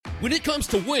When it comes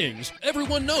to wings,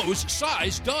 everyone knows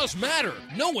size does matter.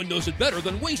 No one knows it better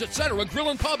than Wings Etc.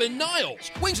 Grill and Pub in Niles.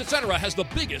 Wings Etc. has the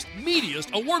biggest,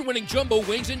 meatiest, award-winning jumbo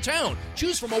wings in town.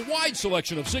 Choose from a wide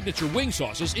selection of signature wing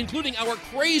sauces, including our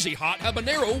crazy hot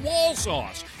habanero wall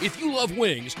sauce. If you love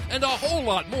wings and a whole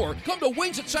lot more, come to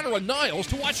Wings Etc. Niles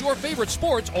to watch your favorite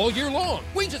sports all year long.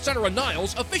 Wings Etc.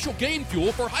 Niles, official game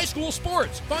fuel for high school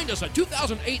sports. Find us at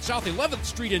 2008 South 11th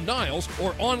Street in Niles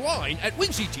or online at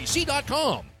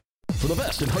wingsetc.com. For the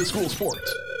best in high school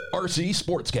sports, RC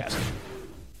Sportscasting.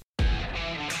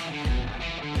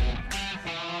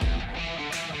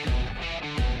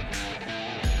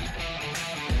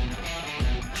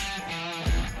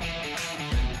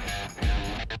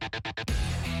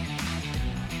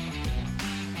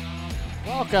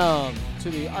 Welcome to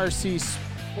the RC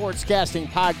Sportscasting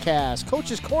Podcast,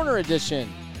 Coach's Corner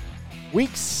Edition.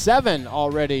 Week 7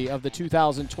 already of the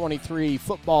 2023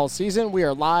 football season. We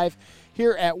are live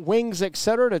here at Wings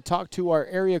Etc. to talk to our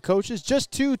area coaches.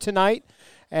 Just 2 tonight,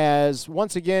 as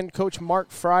once again, Coach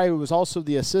Mark Fry, who is also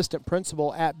the assistant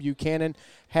principal at Buchanan,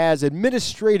 has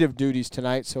administrative duties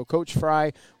tonight. So Coach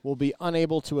Fry will be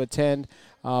unable to attend,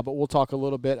 but we'll talk a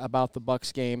little bit about the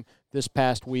Bucs game this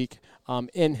past week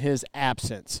in his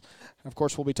absence. Of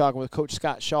course, we'll be talking with Coach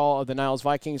Scott Shaw of the Niles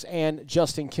Vikings and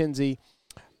Justin Kinzie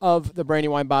of the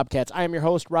Brandywine Bobcats. I am your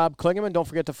host, Rob Klingeman. Don't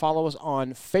forget to follow us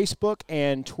on Facebook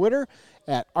and Twitter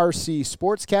at RC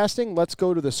Sportscasting. Let's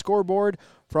go to the scoreboard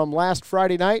from last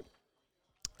Friday night,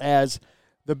 as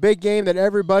the big game that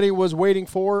everybody was waiting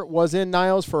for was in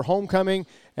Niles for homecoming,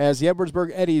 as the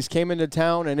Edwardsburg Eddies came into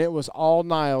town, and it was all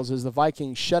Niles as the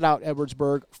Vikings shut out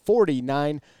Edwardsburg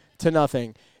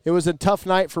 49-0. It was a tough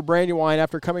night for Brandywine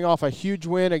after coming off a huge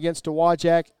win against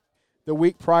Dowagiac the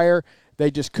week prior. They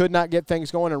just could not get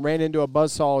things going and ran into a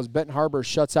buzzsaw as Benton Harbor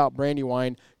shuts out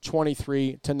Brandywine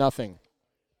 23-0.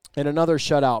 And another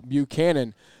shutout,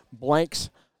 Buchanan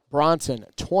blanks Bronson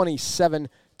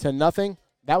 27-0.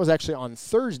 That was actually on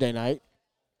Thursday night.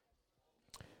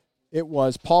 It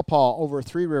was Paw Paw over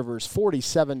Three Rivers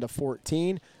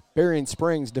 47-14. Berrien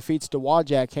Springs defeats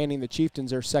Dowagiac, handing the Chieftains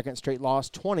their second straight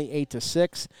loss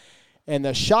 28-6. And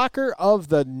the shocker of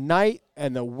the night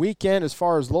and the weekend as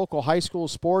far as local high school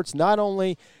sports, not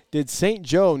only did St.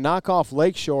 Joe knock off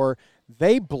Lakeshore,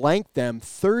 they blanked them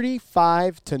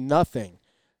 35-0.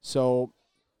 So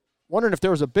wondering if there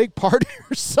was a big party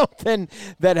or something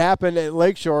that happened at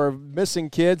Lakeshore, missing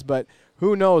kids, but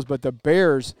who knows. But the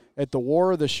Bears at the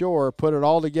War of the Shore put it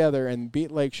all together and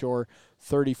beat Lakeshore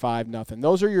 35-0.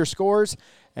 Those are your scores,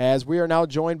 as we are now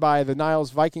joined by the Niles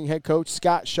Viking head coach,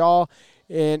 Scott Shaw.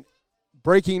 And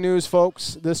breaking news,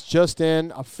 folks, this just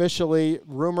in. Officially,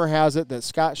 rumor has it that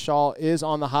Scott Shaw is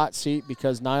on the hot seat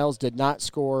because Niles did not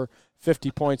score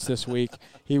 50 points this week.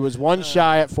 He was one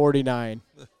shy at 49.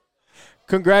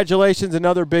 Congratulations,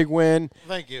 another big win.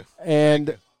 Thank you.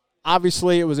 And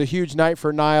obviously it was a huge night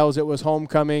for Niles. It was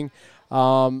homecoming.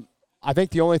 I think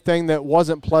the only thing that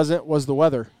wasn't pleasant was the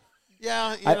weather.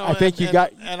 Yeah, I think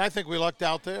I think we lucked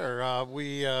out there.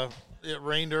 It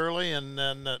rained early, and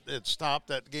then it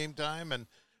stopped at game time. And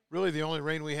really, the only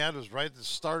rain we had was right at the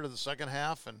start of the second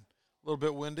half, and a little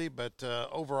bit windy. But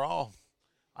overall,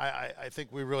 I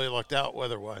think we really lucked out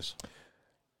weather-wise.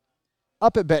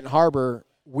 Up at Benton Harbor,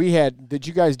 did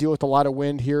you guys deal with a lot of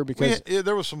wind here? Because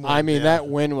there was some wind. I mean, that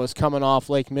wind was coming off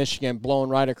Lake Michigan,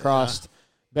 blowing right across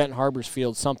Benton Harbor's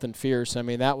field, something fierce. I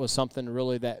mean, that was something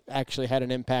really that actually had an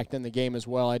impact in the game as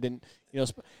well. I didn't, Yeah,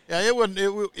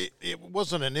 it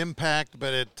wasn't an impact,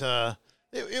 but it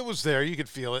was there. You could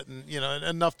feel it, and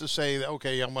enough to say that,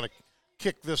 okay, I'm going to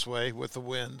kick this way with the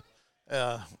wind,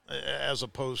 as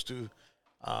opposed to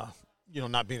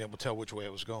not being able to tell which way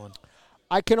it was going.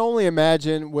 I can only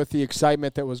imagine with the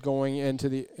excitement that was going in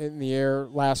the air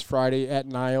last Friday at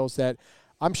Niles that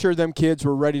I'm sure them kids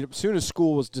were ready to, as soon as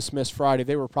school was dismissed Friday,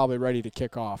 they were probably ready to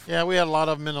kick off. Yeah, we had a lot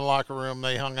of them in the locker room.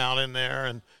 They hung out in there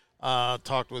and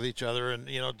talked with each other, and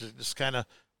just kind of,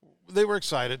 they were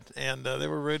excited, and they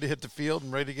were ready to hit the field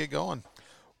and ready to get going.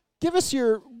 Give us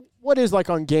what is like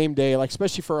on game day, like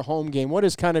especially for a home game, what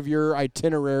is kind of your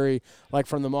itinerary like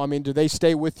from them? I mean, do they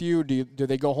stay with you? Do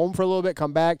they go home for a little bit,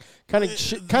 come back? Kind of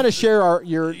share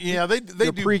your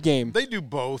pregame. They do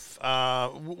both.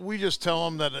 We just tell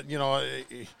them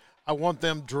that I want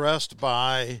them dressed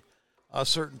by a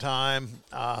certain time,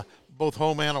 both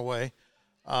home and away.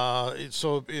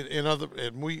 So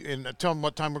tell them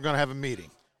what time we're going to have a meeting.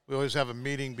 We always have a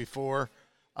meeting before.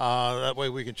 That way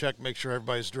we can check, make sure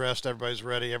everybody's dressed, everybody's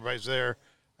ready, everybody's there,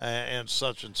 and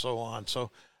such and so on. So,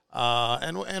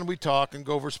 and we talk and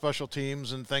go over special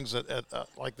teams and things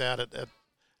like that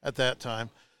at that time.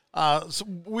 So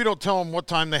we don't tell them what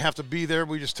time they have to be there.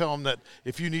 We just tell them that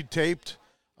if you need taped,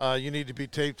 you need to be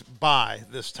taped by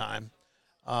this time.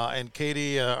 And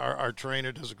Katie, our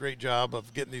trainer, does a great job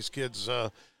of getting these kids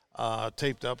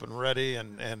taped up and ready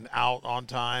and out on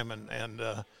time and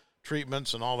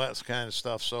treatments and all that kind of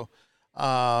stuff. So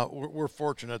we're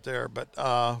fortunate there. But,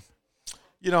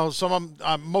 some of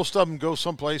them, most of them go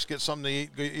someplace, get something to eat,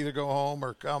 either go home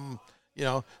or come.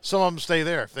 Some of them stay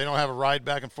there. If they don't have a ride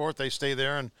back and forth, they stay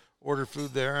there and order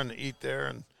food there and eat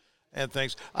there and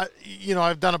things.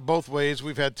 I've done it both ways.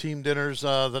 We've had team dinners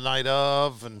the night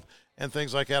of and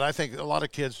things like that. I think a lot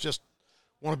of kids just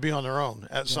want to be on their own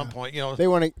at some point. They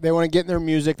want to get in their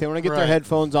music. They want to get their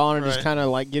headphones on and just kind of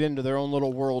like get into their own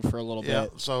little world for a little bit. Yeah.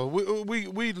 So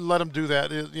we let them do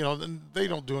that. And they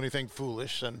don't do anything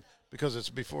foolish and because it's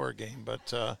before a game,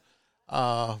 but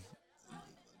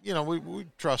we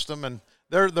trust them, and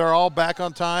they're all back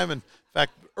on time. In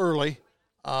fact, early,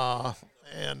 they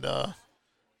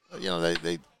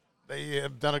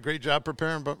have done a great job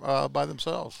preparing by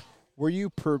themselves. Were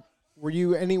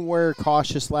you anywhere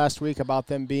cautious last week about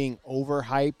them being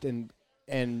overhyped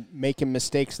and making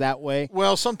mistakes that way?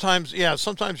 Well, sometimes you are.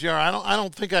 I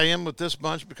don't think I am with this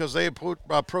bunch because they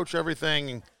approach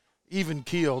everything even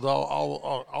keeled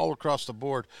all across the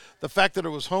board. The fact that it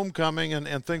was homecoming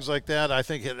and things like that, I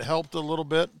think it helped a little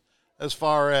bit as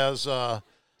far as getting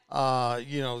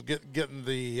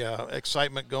the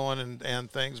excitement going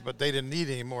and things. But they didn't need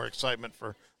any more excitement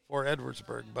for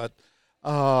Edwardsburg. But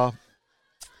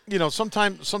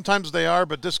sometimes they are.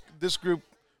 But this group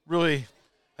really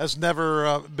has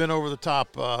never been over the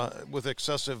top with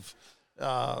excessive.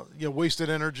 Wasted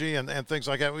energy and things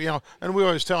like that. And we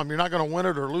always tell them, you're not going to win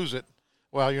it or lose it.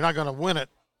 Well, you're not going to win it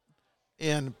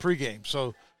in pregame.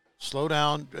 So slow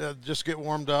down, just get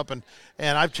warmed up. And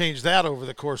I've changed that over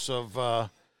the course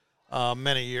of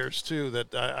many years too.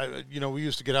 That we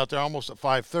used to get out there almost at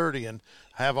 5:30 and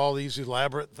have all these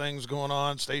elaborate things going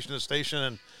on, station to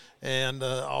station, and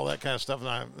all that kind of stuff.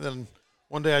 And then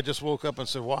one day I just woke up and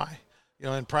said, why?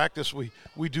 In practice, we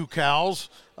do cows,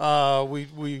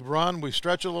 we run, we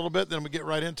stretch a little bit, then we get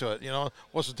right into it.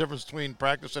 What's the difference between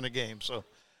practice and a game? So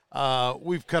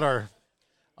we've cut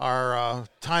our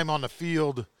time on the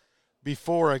field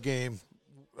before a game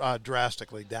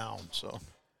drastically down. So,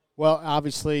 well,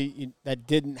 obviously that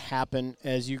didn't happen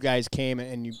as you guys came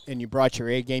and you brought your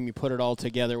A game. You put it all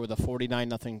together with a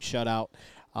 49-0 shutout.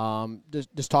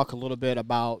 Just talk a little bit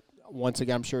about. Once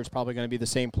again, I'm sure it's probably going to be the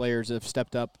same players that have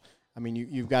stepped up. I mean,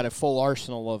 you've got a full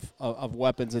arsenal of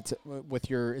weapons. It's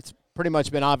pretty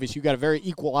much been obvious. You've got a very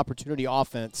equal opportunity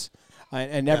offense,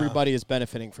 and everybody is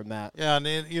benefiting from that. Yeah,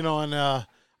 and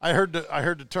I heard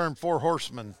the term four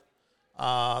horsemen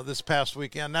this past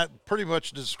weekend. That pretty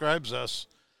much describes us.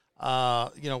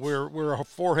 We're a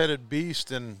four-headed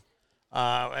beast, and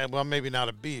well, maybe not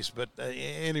a beast, but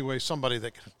anyway, somebody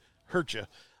that can hurt you.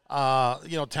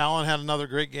 Talon had another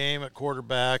great game at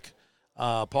quarterback.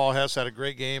 Paul Hess had a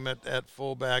great game at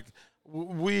fullback.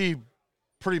 We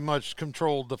pretty much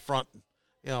controlled the front,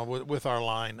 with our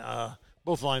line.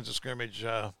 Both lines of scrimmage,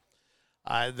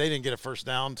 they didn't get a first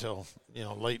down until,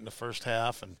 late in the first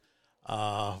half. And,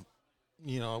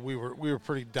 we were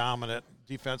pretty dominant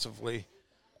defensively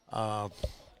the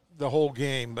whole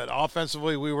game. But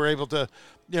offensively, we were able to,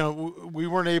 we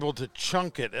weren't able to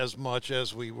chunk it as much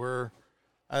as we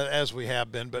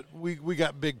have been. But we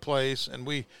got big plays, and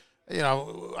we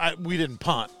didn't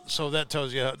punt, so that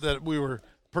tells you that we were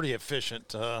pretty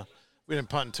efficient. We didn't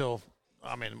punt until,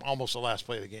 almost the last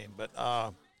play of the game. But,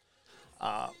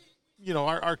 our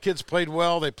kids played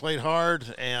well. They played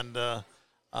hard, and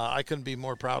I couldn't be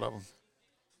more proud of them.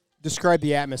 Describe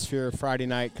the atmosphere of Friday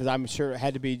night, because I'm sure it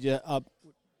had to be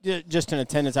just in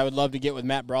attendance. I would love to get with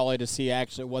Matt Brawley to see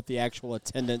actually what the actual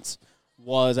attendance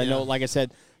was. I know, like I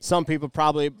said, some people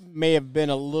probably may have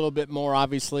been a little bit more,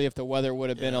 obviously, if the weather would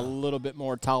have been a little bit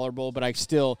more tolerable, but that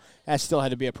still had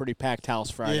to be a pretty packed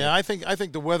house Friday. Yeah, I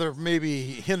think the weather maybe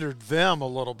hindered them a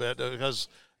little bit because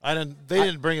they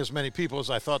didn't bring as many people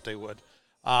as I thought they would.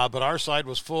 But our side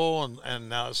was full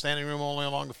and standing room only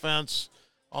along the fence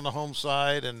on the home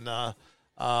side, and it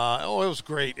was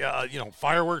great.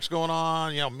 Fireworks going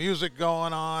on, music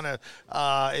going on.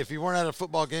 If you weren't at a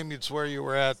football game, you'd swear you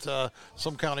were at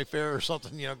some county fair or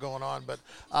something, going on. But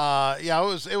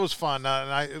it was fun,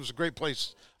 and it was a great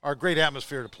place, or a great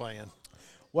atmosphere to play in.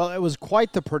 Well, it was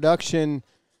quite the production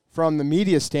from the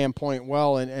media standpoint.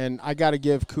 Well, and I got to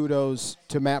give kudos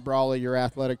to Matt Brawley, your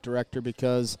athletic director,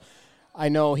 because I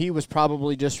know he was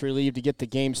probably just relieved to get the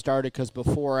game started, because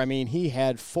before, he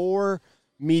had 4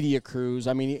 media crews.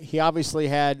 He obviously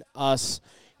had us.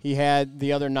 He had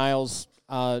the other Niles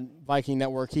Viking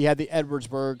network. He had the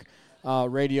Edwardsburg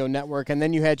radio network, and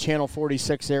then you had Channel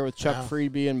 46 there with Chuck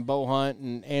Freeby and Bo Hunt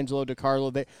and Angelo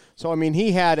DiCarlo. So, I mean,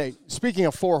 he had speaking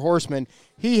of four horsemen,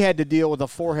 he had to deal with a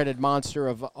four-headed monster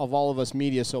of all of us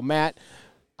media. So, Matt,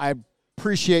 I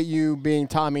appreciate you being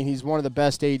Tommy. He's one of the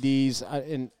best ADs,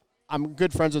 and I'm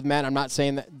good friends with Matt. I'm not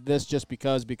saying this just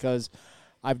because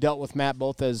I've dealt with Matt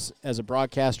both as a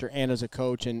broadcaster and as a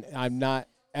coach, and I've not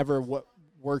ever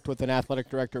worked with an athletic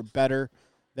director better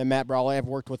than Matt Brawley. I've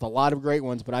worked with a lot of great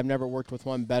ones, but I've never worked with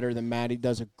one better than Matt. He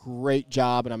does a great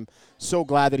job, and I'm so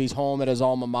glad that he's home at his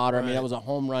alma mater. Right. I mean, that was a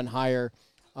home run hire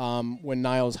when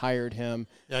Niles hired him.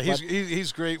 Yeah,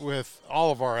 he's great with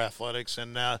all of our athletics,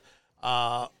 and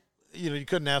you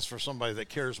couldn't ask for somebody that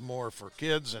cares more for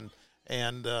kids,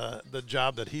 and the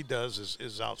job that he does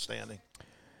is outstanding.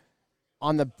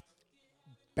 On the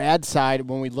bad side,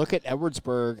 when we look at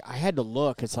Edwardsburg, I had to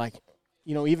look. It's like,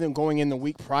 even going in the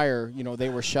week prior, they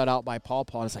were shut out by Paw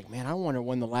Paw. It's like, man, I wonder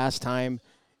when the last time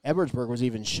Edwardsburg was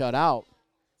even shut out.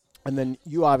 And then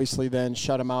you obviously then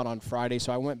shut them out on Friday.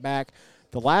 So I went back.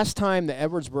 The last time the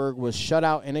Edwardsburg was shut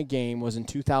out in a game was in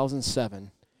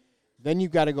 2007. Then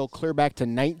you've got to go clear back to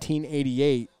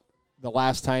 1988, the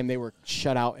last time they were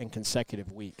shut out in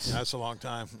consecutive weeks. That's a long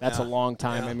time. That's a long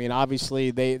time. Yeah. I mean,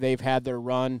 obviously they've had their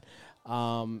run,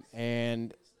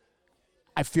 and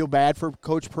I feel bad for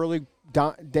Coach Purley.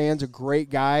 Dan's a great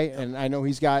guy, and I know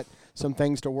he's got some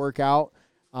things to work out.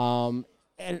 And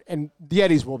the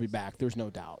Eddies will be back. There's no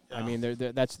doubt. Yeah. I mean,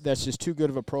 that's just too good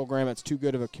of a program. It's too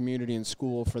good of a community and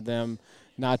school for them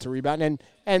not to rebound.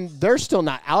 And they're still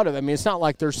not out of it. I mean, it's not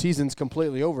like their season's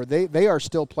completely over. They are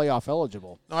still playoff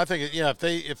eligible. No, I think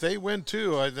if they win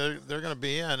too, they're going to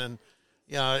be in. And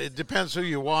it depends who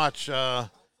you watch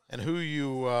and who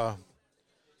you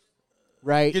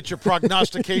get your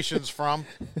prognostications from.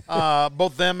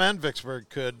 Both them and Vicksburg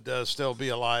could still be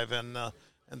alive and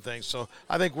things. So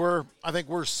I think we're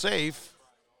safe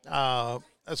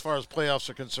as far as playoffs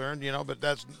are concerned. But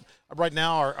that's right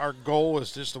now our goal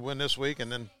is just to win this week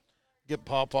and then get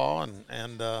Paw Paw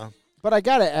and. But I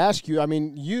got to ask you. I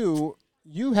mean,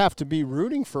 you have to be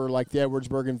rooting for like the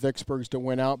Edwardsburg and Vicksburgs to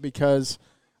win out because,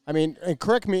 I mean, and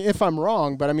correct me if I'm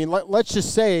wrong, but I mean, let's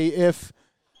just say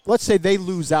let's say they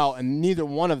lose out and neither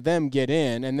one of them get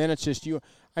in, and then it's just you.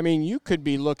 I mean, you could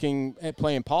be looking at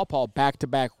playing Paw Paw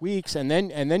back-to-back weeks, and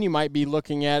then you might be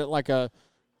looking at it like a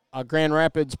Grand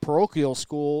Rapids parochial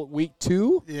school week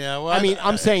 2. Yeah, well, I mean,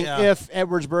 I'm saying if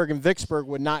Edwardsburg and Vicksburg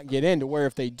would not get in, to where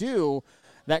if they do,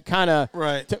 that kind of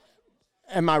right.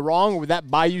 Am I wrong? Would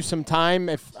that buy you some time?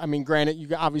 Granted, you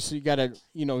got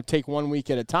to take 1 week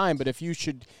at a time, but if you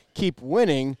should keep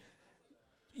winning.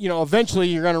 Eventually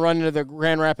you're going to run into the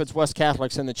Grand Rapids West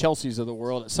Catholics and the Chelseas of the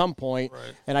world at some point.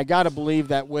 Right. And I got to believe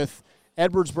that with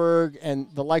Edwardsburg and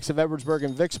the likes of Edwardsburg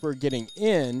and Vicksburg getting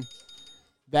in,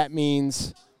 that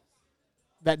means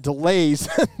that delays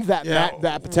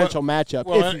that potential matchup.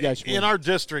 Well, if you guys win. In our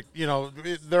district,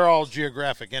 they're all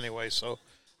geographic anyway. So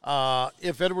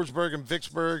if Edwardsburg and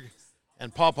Vicksburg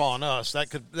and Paw Paw and us,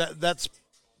 that's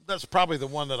probably the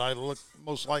one that I look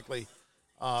most likely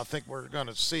think we're going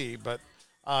to see. But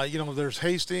there's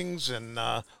Hastings and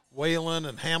Wayland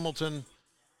and Hamilton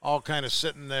all kind of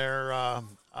sitting there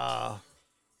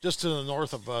just to the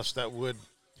north of us that would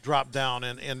drop down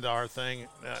into our thing.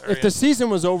 If the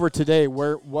season was over today,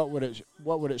 what would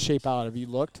it shape out? Have you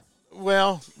looked?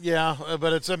 Well, yeah,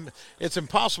 but it's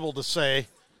impossible to say.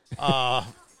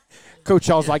 Coach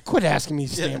Shaw's like, quit asking me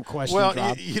these damn questions, well,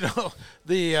 Rob.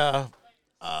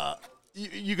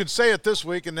 You can say it this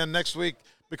week and then next week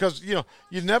because, you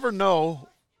never know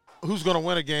who's going to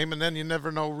win a game, and then you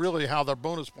never know really how their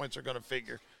bonus points are going to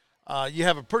figure. You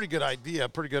have a pretty good idea, a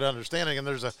pretty good understanding, and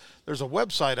there's a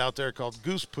website out there called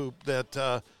Goose Poop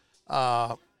that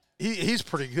he's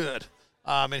pretty good.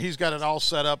 And he's got it all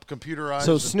set up, computerized.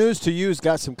 So Snooze to You's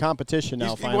got some competition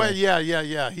now. Finally, well,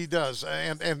 yeah, he does,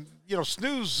 and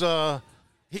Snooze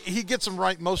he gets them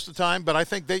right most of the time, but I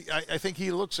think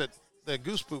he looks at the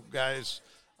Goose Poop guys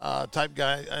type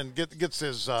guy and gets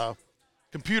his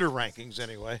computer rankings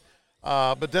anyway.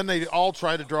 But then they all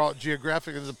try to draw it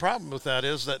geographically. The problem with that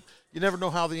is that you never know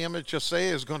how the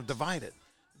MHSA is going to divide it.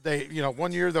 They,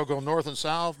 1 year they'll go north and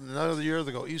south, and another year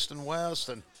they'll go east and west,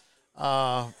 and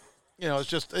it's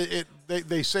just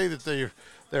they say that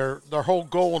their whole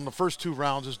goal in the first 2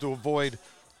 rounds is to avoid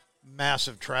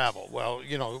massive travel. Well,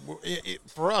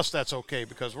 for us that's okay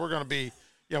because we're going to be,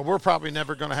 we're probably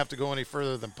never going to have to go any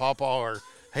further than Paw Paw or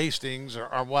Hastings or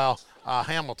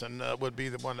Hamilton would be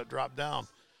the one that dropped down.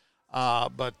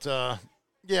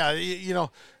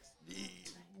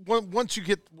 Once you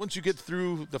get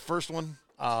through the first one,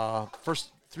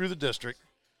 through the district,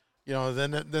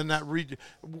 then that region,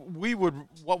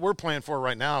 what we're playing for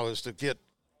right now is to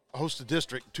host the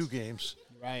district 2 games.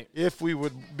 Right. If we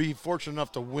would be fortunate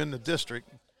enough to win the district,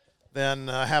 then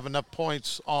have enough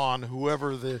points on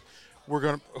whoever we're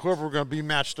going to be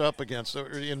matched up against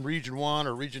in Region 1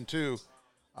 or Region 2,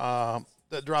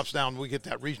 that drops down. We get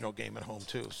that regional game at home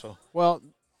too. So well,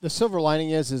 the silver lining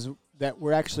is that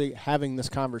we're actually having this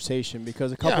conversation,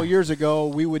 because a couple years ago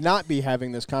we would not be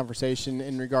having this conversation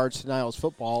in regards to Niles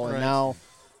football,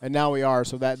 and now we are.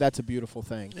 So that's a beautiful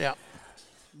thing. Yeah.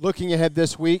 Looking ahead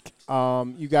this week,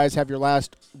 you guys have your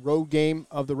last road game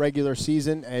of the regular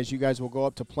season, as you guys will go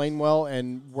up to Plainwell,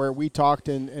 and where we talked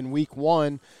in week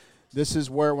 1, this is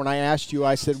where, when I asked you,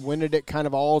 I said, when did it kind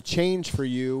of all change for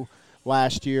you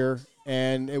last year?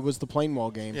 And it was the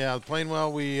Plainwell game. Yeah, the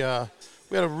Plainwell, we had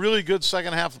a really good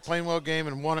second half of the Plainwell game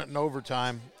and won it in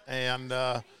overtime. And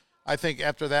I think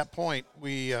after that point,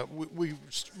 we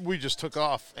just took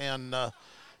off. And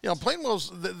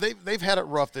Plainwell's they've had it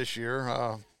rough this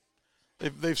year.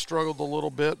 They've struggled a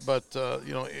little bit, but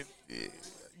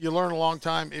you learn a long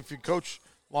time if you coach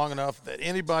long enough that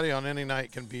anybody on any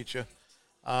night can beat you.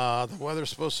 The weather's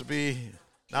supposed to be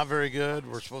not very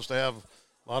good. We're supposed to have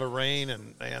a lot of rain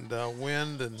and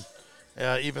wind and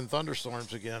even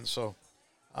thunderstorms again. So,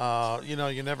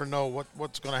 you never know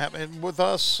what's going to happen. And with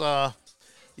us,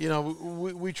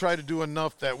 we try to do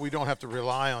enough that we don't have to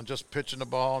rely on just pitching the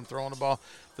ball and throwing the ball.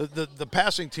 The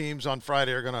passing teams on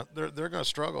Friday they're gonna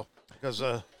struggle because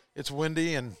it's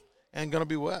windy and going to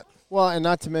be wet. Well, and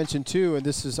not to mention, too, and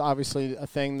this is obviously a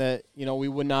thing that, we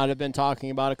would not have been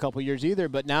talking about a couple years either,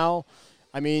 but now,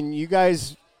 I mean, you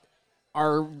guys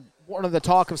are one of the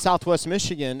talk of Southwest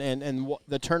Michigan and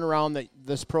the turnaround that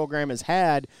this program has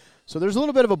had. So there's a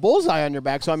little bit of a bullseye on your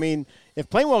back. So, I mean, if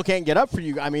Plainwell can't get up for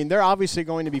you, I mean, they're obviously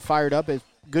going to be fired up.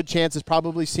 Good chance it's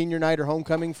probably senior night or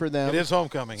homecoming for them. It is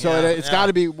homecoming. So it's got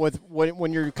to be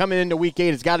when you're coming into week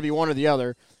 8, it's got to be one or the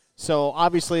other. So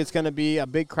obviously it's going to be a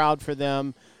big crowd for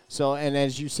them. So, and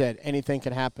as you said, anything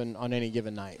can happen on any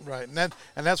given night. Right, and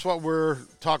that's what we're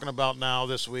talking about now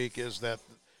this week is that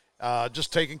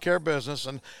just taking care of business.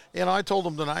 And I told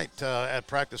them tonight at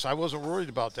practice I wasn't worried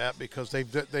about that because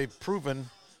they've proven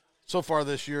so far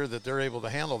this year that they're able to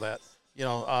handle that.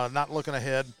 Not looking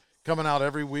ahead, coming out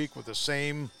every week with the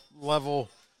same level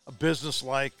of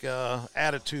business-like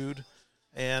attitude.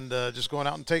 And just going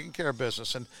out and taking care of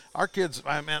business. And our kids,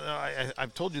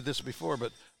 I've told you this before,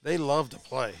 but they love to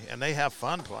play, and they have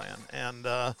fun playing. And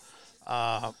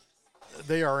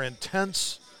they are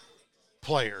intense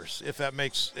players, if that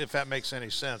makes any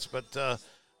sense. But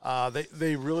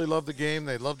they really love the game.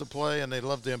 They love to play, and they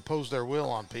love to impose their will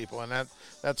on people. And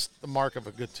that's the mark of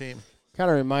a good team.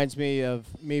 Kind of reminds me of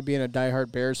me being a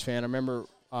diehard Bears fan. I remember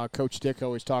Coach Dick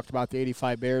always talked about the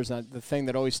 85 Bears. And the thing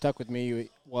that always stuck with me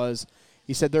was –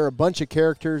 he said there are a bunch of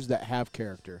characters that have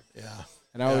character. Yeah.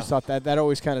 And I always thought that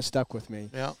always kind of stuck with me.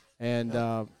 Yeah.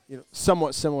 And,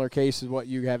 somewhat similar case is what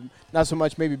you have. Not so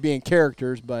much maybe being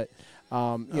characters, but,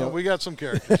 we got some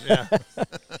characters, yeah.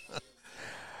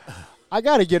 I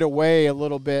got to get away a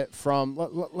little bit from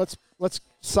let's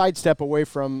sidestep away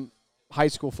from high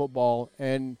school football.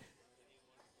 And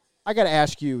I got to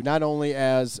ask you, not only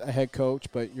as a head coach,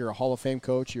 but you're a Hall of Fame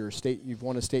coach. You've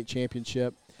won a state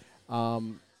championship.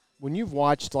 When you've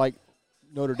watched, like,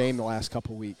 Notre Dame the last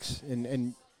couple of weeks,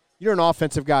 and you're an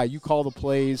offensive guy, you call the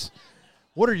plays,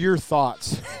 what are your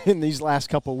thoughts in these last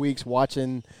couple of weeks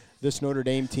watching this Notre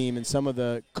Dame team and some of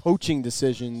the coaching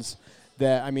decisions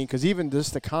that, I mean, because even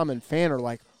just the common fan are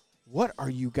like, what are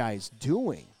you guys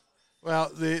doing? Well,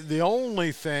 the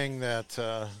only thing that,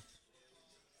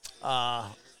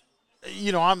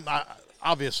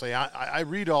 obviously I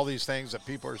read all these things that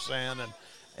people are saying,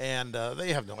 and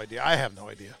they have no idea. I have no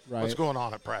idea what's going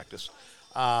on at practice.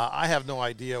 I have no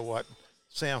idea what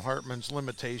Sam Hartman's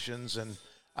limitations and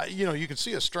you can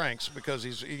see his strengths because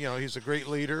he's a great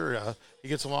leader. He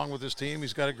gets along with his team.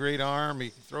 He's got a great arm. He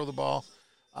can throw the ball.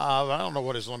 I don't know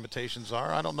what his limitations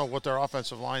are. I don't know what their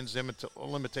offensive line's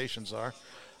limitations are.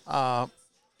 But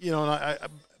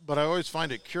I always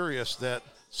find it curious that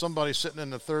somebody sitting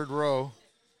in the third row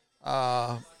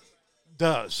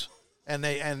does. And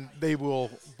they will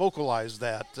vocalize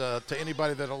that to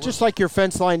anybody that'll listen. Just like your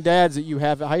fence line dads that you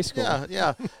have at high school.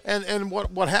 Yeah. And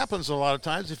what happens a lot of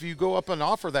times, if you go up and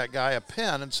offer that guy a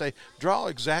pen and say, draw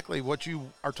exactly what you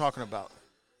are talking about.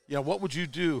 What would you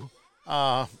do?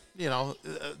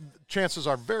 Chances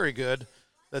are very good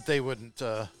that they wouldn't.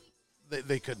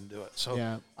 They couldn't do it.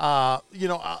 So, I'm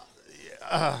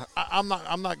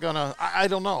not gonna. I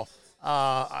don't know.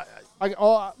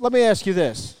 Let me ask you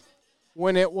this.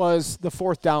 When it was the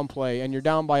fourth down play and you're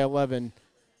down by 11,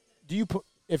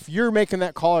 if you're making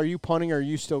that call, are you punting or are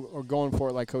you still going for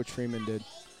it like Coach Freeman did?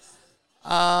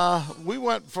 We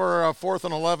went for a 4th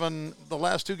and 11 the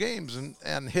last 2 games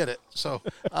and hit it. So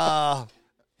I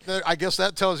guess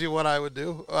that tells you what I would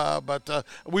do. But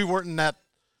we weren't in that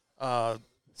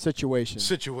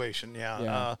situation.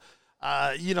 Yeah.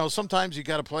 Sometimes you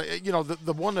got to play.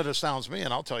 The one that astounds me,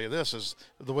 and I'll tell you this, is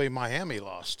the way Miami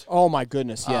lost. Oh, my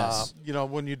goodness, yes.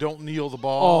 When you don't kneel the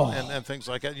ball and things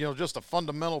like that. Just the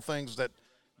fundamental things that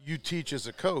you teach as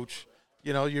a coach.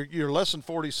 You're less than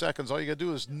 40 seconds. All you got to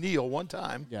do is kneel one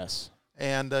time. Yes.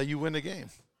 And you win the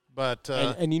game. But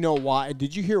and you know why?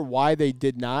 Did you hear why they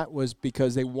did not? Was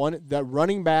because they wanted the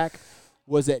running back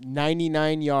was at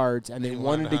 99 yards, and they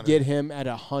wanted to get him at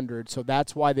 100. So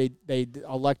that's why they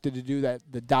elected to do that,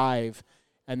 the dive,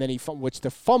 and then which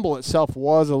the fumble itself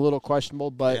was a little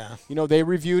questionable, but they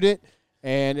reviewed it.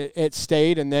 And it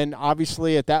stayed, and then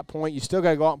obviously at that point you still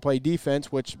got to go out and play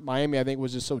defense, which Miami I think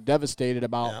was just so devastated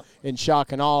about in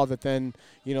shock and awe that then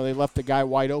they left the guy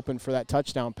wide open for that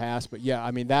touchdown pass. But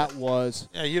that was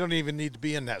you don't even need to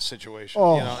be in that situation.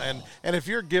 And if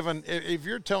you're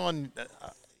telling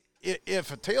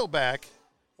if a tailback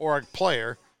or a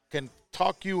player can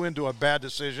talk you into a bad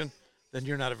decision, then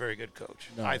you're not a very good coach.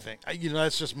 No. I think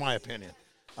that's just my opinion.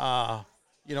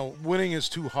 Winning is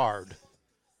too hard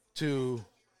to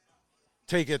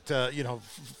take it,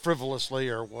 frivolously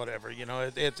or whatever.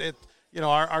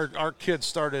 Our kids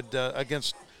started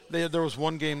against. There was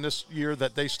one game this year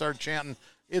that they started chanting,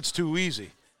 "It's too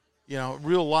easy,"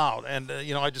 real loud. And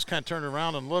I just kind of turned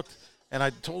around and looked, and I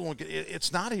told them,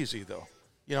 "It's not easy, though."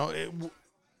 You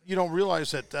don't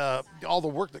realize that all the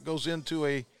work that goes into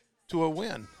a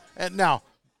win. And now,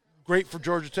 great for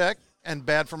Georgia Tech and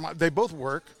bad for they both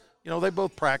work. They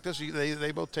both practice.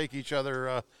 They both take each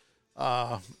other.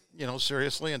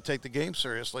 Seriously and take the game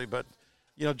seriously. But,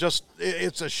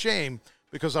 it's a shame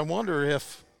because I wonder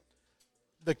if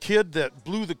the kid that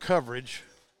blew the coverage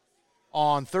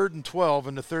on 3rd and 12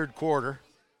 in the third quarter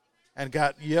and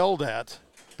got yelled at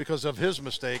because of his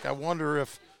mistake, I wonder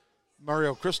if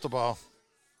Mario Cristobal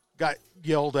got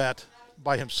yelled at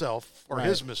by himself for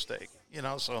his mistake,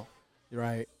 so.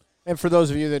 Right. And for those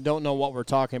of you that don't know what we're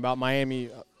talking about, Miami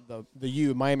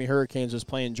Miami Hurricanes was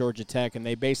playing Georgia Tech, and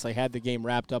they basically had the game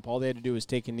wrapped up. All they had to do was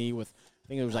take a knee with, I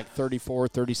think it was like 34,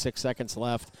 36 seconds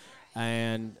left,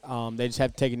 and they just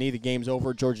had to take a knee. The game's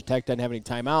over. Georgia Tech doesn't have any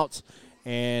timeouts,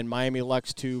 and Miami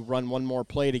elects to run one more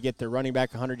play to get their running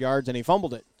back 100 yards, and he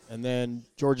fumbled it. And then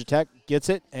Georgia Tech gets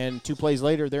it, and 2 plays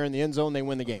later, they're in the end zone. They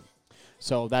win the game.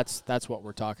 So that's what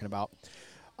we're talking about.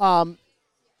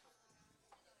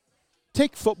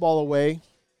 Take football away.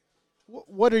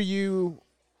 What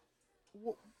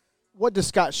does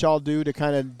Scott Shaw do to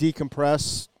kind of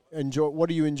decompress? What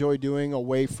do you enjoy doing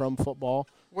away from football?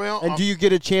 Well, and do you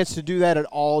get a chance to do that at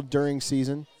all during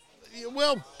season?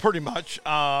 Well, pretty much.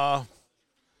 I'm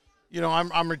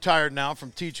retired now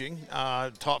from teaching.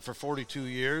 Taught for 42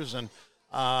 years, and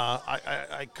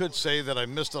I could say that I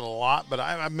missed it a lot, but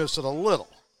I missed it a little.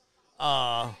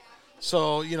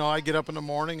 So I get up in the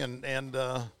morning and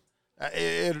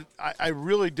I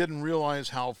really didn't realize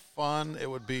how fun it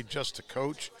would be just to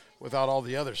coach without all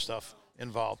the other stuff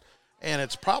involved. And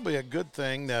it's probably a good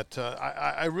thing that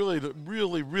I really,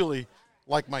 really, really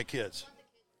like my kids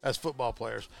as football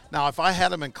players. Now, if I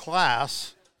had them in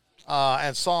class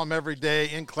and saw them every day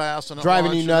in class and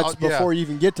driving you nuts before you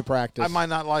even get to practice, I might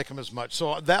not like them as much.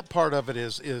 So that part of it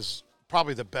is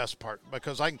probably the best part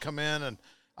because I can come in and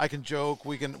I can joke.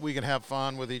 We can have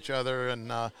fun with each other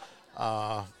and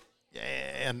I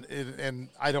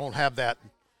don't have that,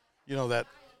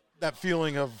 that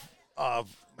fefeeling of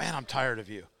man, I'm tired of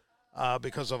you,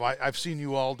 because I've seen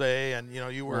you all day, and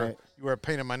you were a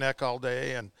pain in my neck all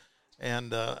day,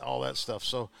 and all that stuff.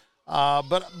 So,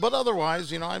 but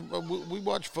otherwise, we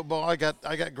watch football. I got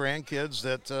grandkids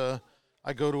that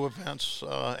I go to events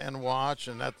and watch,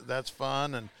 and that's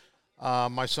fun. And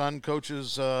my son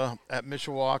coaches at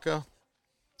Mishawaka.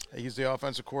 He's the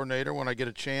offensive coordinator. When I get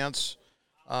a chance.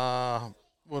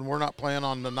 When we're not playing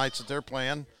on the nights that they're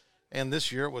playing. And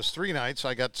this year it was 3 nights.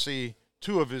 I got to see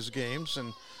 2 of his games,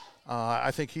 and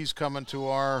I think he's coming to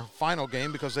our final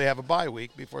game because they have a bye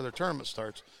week before their tournament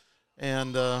starts.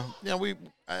 And, we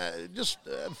just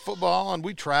football, and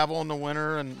we travel in the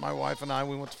winter, and my wife and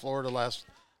we went to Florida last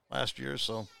year.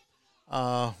 So,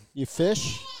 you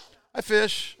fish? I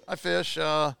fish.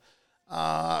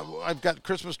 I've got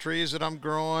Christmas trees that I'm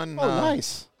growing. Oh,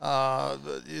 nice.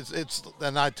 It's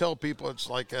and I tell people it's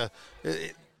like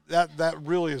that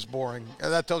really is boring.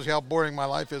 That tells you how boring my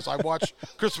life is. I watch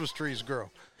Christmas trees grow.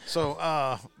 So,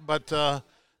 but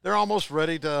they're almost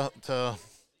ready to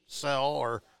sell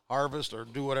or harvest or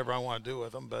do whatever I want to do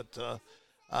with them. But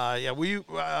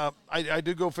I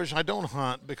do go fishing. I don't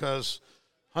hunt because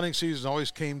hunting season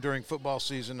always came during football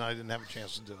season. And I didn't have a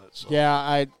chance to do it. So. Yeah,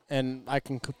 I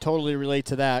can totally relate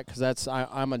to that because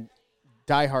I'm a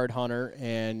diehard hunter,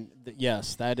 and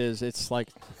yes, that is. It's like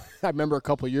I remember a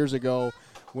couple years ago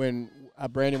when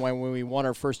Brandywine, when we won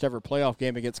our first ever playoff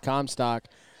game against Comstock.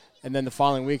 And then the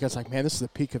following week, I was like, man, this is the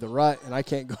peak of the rut, and I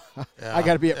can't go. I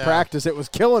got to be at practice. It was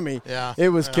killing me. Yeah, it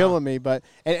was killing me. But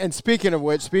and speaking of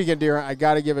which, speaking of deer, I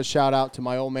got to give a shout-out to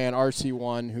my old man,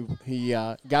 RC1, who he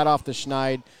got off the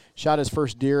Schneid, shot his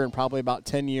first deer in probably about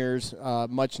 10 years,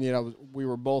 much needed. We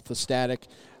were both ecstatic.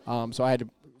 So I had a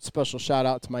special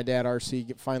shout-out to my dad,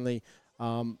 RC, finally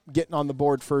getting on the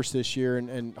board first this year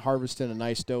and harvesting a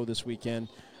nice doe this weekend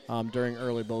during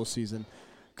early bow season.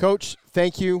 Coach,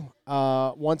 thank you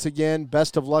once again.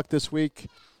 Best of luck this week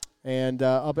and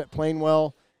up at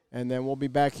Plainwell. And then we'll be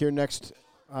back here next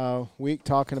week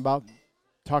talking about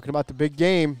the big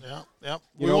game. Yeah.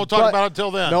 We won't talk about it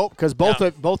until then. Nope, because both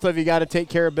of you got to take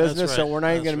care of business, right. So we're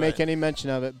not even going to make any mention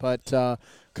of it. But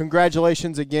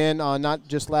congratulations again on not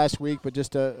just last week, but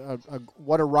just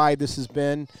what a ride this has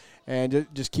been, and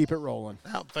just keep it rolling.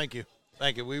 Yeah, thank you.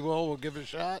 We'll give it a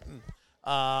shot, and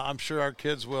I'm sure our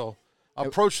kids will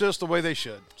approach this the way they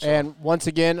should. So. And once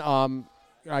again,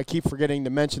 I keep forgetting to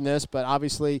mention this, but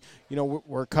obviously,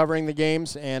 we're covering the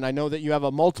games, and I know that you have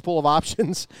a multiple of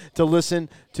options to listen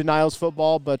to Niles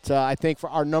football, but I think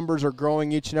our numbers are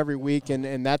growing each and every week,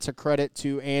 and that's a credit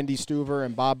to Andy Stuver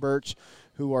and Bob Birch,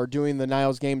 who are doing the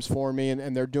Niles games for me,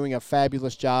 and they're doing a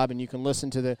fabulous job, and you can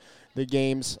listen to the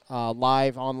games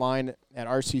live online at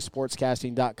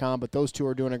rcsportscasting.com, but those two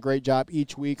are doing a great job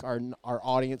each week. Our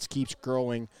audience keeps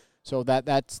growing. So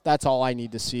that's all I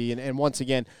need to see. And once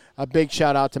again, a big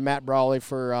shout-out to Matt Brawley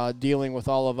for dealing with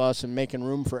all of us and making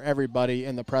room for everybody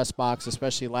in the press box,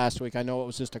 especially last week. I know it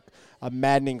was just a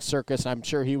maddening circus. I'm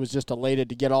sure he was just elated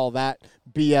to get all that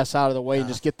BS out of the way and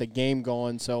just get the game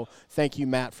going. So thank you,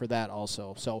 Matt, for that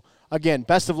also. So, again,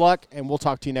 best of luck, and we'll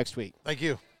talk to you next week. Thank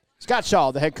you. Scott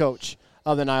Shaw, the head coach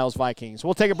of the Niles Vikings.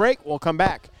 We'll take a break. We'll come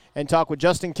back and talk with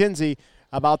Justin Kinzie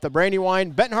about the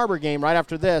Brandywine Benton Harbor game right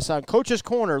after this on Coach's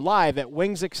Corner live at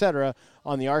Wings Etc.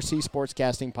 on the RC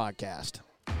Sportscasting Podcast.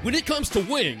 When it comes to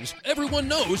wings, everyone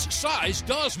knows size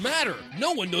does matter.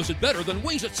 No one knows it better than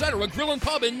Wings Etc. Grill and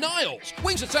Pub in Niles.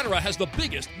 Wings Etc. has the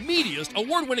biggest, meatiest,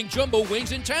 award-winning jumbo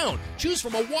wings in town. Choose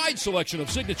from a wide selection of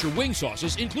signature wing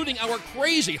sauces, including our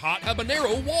crazy hot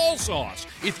habanero wall sauce.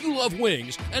 If you love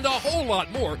wings and a whole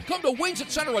lot more, come to Wings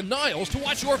Etc. Niles to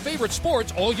watch your favorite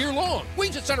sports all year long.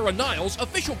 Wings Etc. Niles,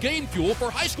 official game fuel for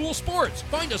high school sports.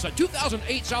 Find us at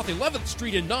 2008 South 11th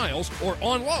Street in Niles or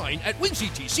online at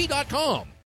wingctc.com.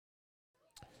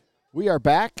 We are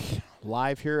back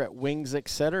live here at Wings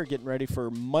Etc., getting ready for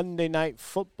Monday Night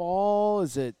Football.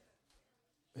 Is it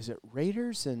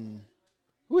Raiders and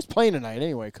who's playing tonight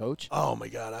anyway, Coach? Oh my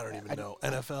God, I don't even know.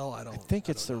 NFL, I think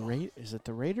it's is it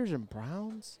the Raiders and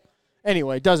Browns?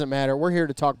 Anyway, it doesn't matter. We're here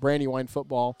to talk Brandywine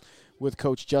football with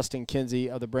Coach Justin Kinzie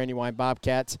of the Brandywine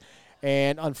Bobcats,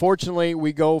 and unfortunately,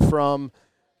 we go from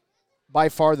by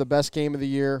far the best game of the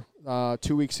year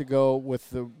 2 weeks ago with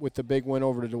the big win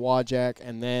over to Dowagiac,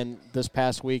 and then this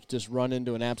past week just run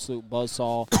into an absolute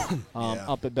buzzsaw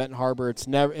up at Benton Harbor. It's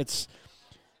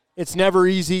never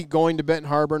easy going to Benton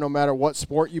Harbor, no matter what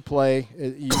sport you play.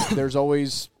 There's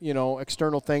always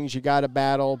external things you got to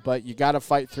battle, but you got to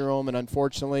fight through them. And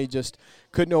unfortunately, just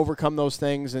couldn't overcome those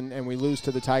things, and we lose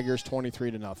to the Tigers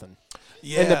 23-0.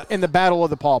 Yeah, in the battle of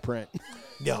the paw print.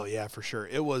 No, yeah, for sure.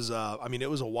 It was. It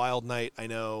was a wild night. I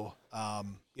know.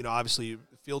 Obviously,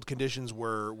 field conditions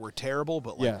were terrible,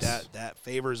 but that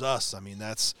favors us. I mean,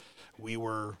 we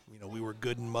were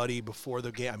good and muddy before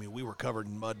the game. I mean, we were covered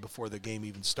in mud before the game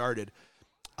even started.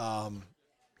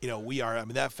 We are. I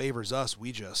mean, that favors us.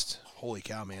 We just, holy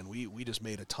cow, man, we just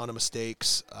made a ton of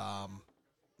mistakes.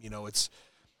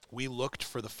 We looked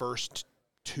for the first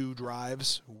two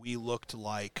drives. We looked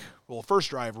like, first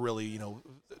drive really,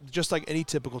 just like any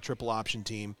typical triple option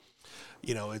team.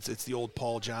 It's the old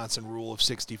Paul Johnson rule of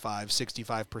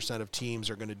 65% of teams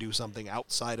are going to do something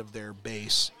outside of their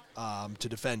base to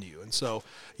defend you. And so,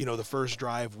 the first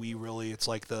drive, it's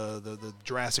like the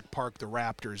Jurassic Park, the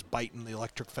Raptors biting the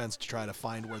electric fence to try to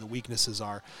find where the weaknesses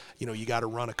are. You got to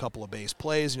run a couple of base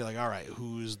plays, and you're like, all right,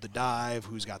 who's the dive,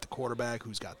 who's got the quarterback,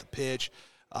 who's got the pitch.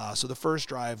 So the first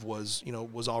drive was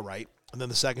all right. And then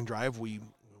the second drive, we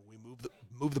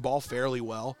moved the ball fairly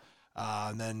well.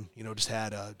 And then, just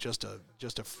had just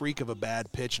a freak of a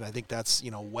bad pitch, and I think that's,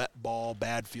 wet ball,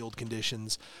 bad field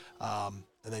conditions. And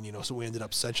then, so we ended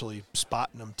up essentially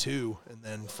spotting them too. And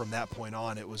then from that point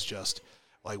on, it was just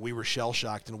like we were shell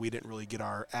shocked and we didn't really get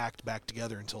our act back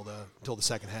together until the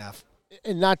second half.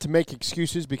 And not to make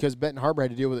excuses because Benton Harbor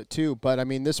had to deal with it too, but I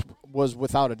mean this was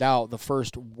without a doubt the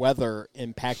first weather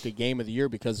impacted game of the year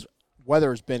because weather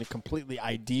has been completely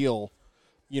ideal,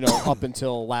 up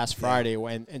until last Friday,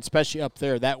 and especially up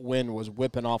there, that wind was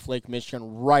whipping off Lake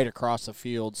Michigan right across the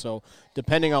field. So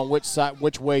depending on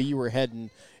which way you were heading,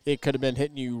 it could have been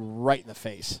hitting you right in the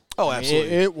face. Oh,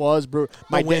 absolutely. It was brutal.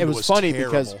 It was funny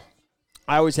terrible. because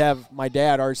I always have my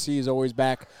dad, RC, is always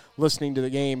back listening to the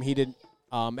game. He didn't.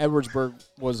 Edwardsburg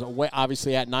was away,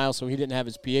 obviously at Niles, so he didn't have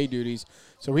his PA duties.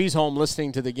 So he's home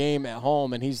listening to the game at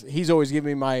home, and he's always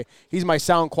giving me he's my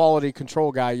sound quality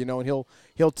control guy, and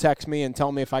he'll text me and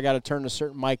tell me if I got to turn a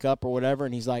certain mic up or whatever,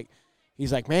 and he's like,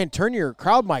 man, turn your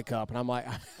crowd mic up, and I'm like,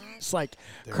 it's like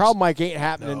crowd mic ain't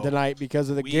happening tonight because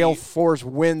of the gale force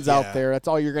winds out there. That's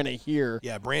all you're gonna hear.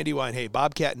 Yeah, Brandywine. Hey,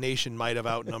 Bobcat Nation might have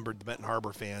outnumbered the Benton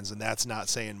Harbor fans, and that's not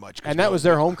saying much. And that was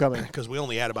their homecoming because we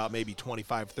only had about maybe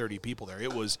 25, 30 people there.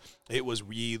 It was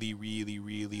really, really,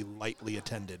 really lightly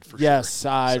attended for sure. Yes,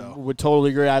 I would totally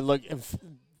agree.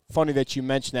 Funny that you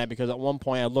mentioned that because at one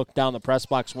point I looked down the press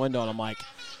box window and I'm like,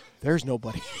 there's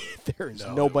nobody. There's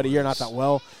nobody here. Not that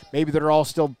well. Maybe they're all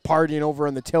still partying over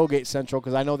in the tailgate central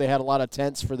because I know they had a lot of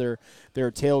tents for their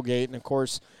tailgate. And, of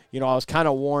course, I was kind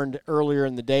of warned earlier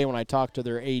in the day when I talked to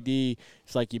their AD.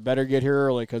 It's like you better get here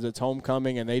early because it's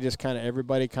homecoming. And they just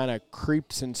everybody kind of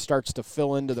creeps and starts to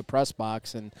fill into the press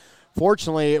box. And,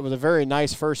 fortunately, it was a very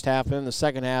nice first half. And in the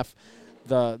second half,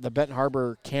 the Benton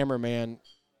Harbor cameraman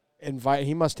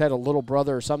he must have had a little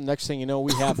brother or something. Next thing you know,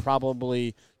 we have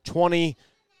probably 20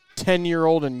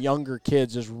 10-year-old and younger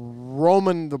kids just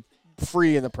roaming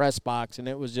free in the press box, and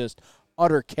it was just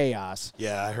utter chaos.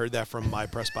 Yeah, I heard that from my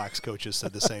press box coaches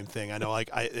said the same thing. I know,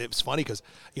 it was funny because,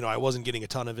 I wasn't getting a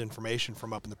ton of information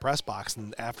from up in the press box,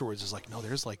 and afterwards it's like, no,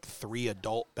 there's 3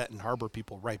 adult Benton Harbor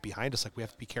people right behind us. We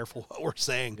have to be careful what we're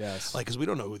saying. Yes. Because we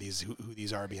don't know who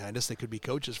these are behind us. They could be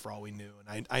coaches for all we knew.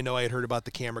 And I know I had heard about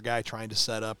the camera guy trying to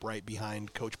set up right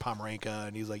behind Coach Pomeranka,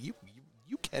 and he's like, you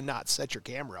cannot set your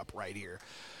camera up right here.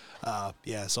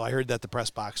 So I heard that the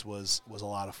press box was a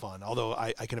lot of fun. Although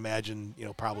I can imagine,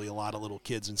 probably a lot of little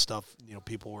kids and stuff,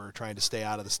 people were trying to stay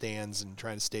out of the stands and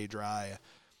trying to stay dry.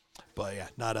 But yeah,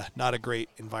 not a great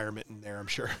environment in there, I'm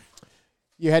sure.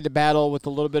 You had to battle with a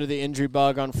little bit of the injury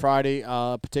bug on Friday,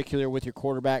 particularly with your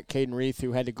quarterback, Caden Reith,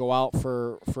 who had to go out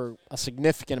for a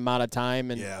significant amount of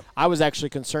time. And I was actually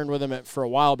concerned with him for a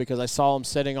while because I saw him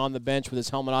sitting on the bench with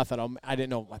his helmet off. I didn't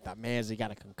know. I thought, man, has he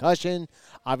got a concussion?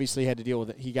 Obviously, he had to deal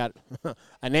with it. He got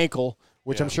an ankle,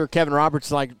 which I'm sure Kevin Roberts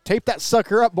is like, tape that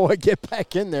sucker up, boy, get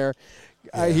back in there.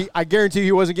 I guarantee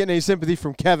he wasn't getting any sympathy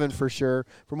from Kevin for sure,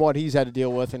 from what he's had to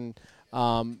deal with. And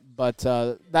but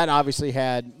that obviously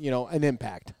had, an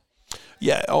impact.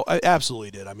 Yeah, I absolutely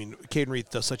did. I mean, Caden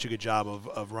Reith does such a good job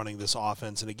of running this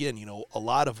offense. And again, a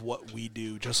lot of what we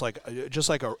do, just like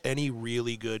any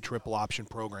really good triple option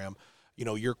program,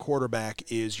 your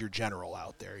quarterback is your general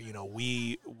out there.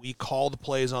 We call the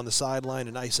plays on the sideline,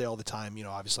 and I say all the time,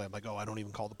 obviously I'm like, I don't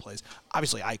even call the plays.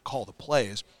 Obviously I call the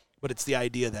plays. But it's the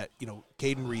idea that,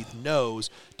 Caden Reith knows,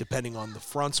 depending on the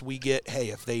fronts we get, hey,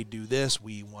 if they do this,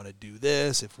 we want to do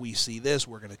this. If we see this,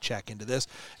 we're going to check into this.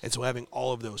 And so having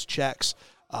all of those checks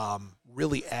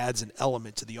really adds an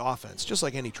element to the offense, just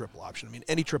like any triple option. I mean,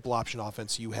 any triple option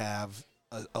offense, you have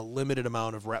a limited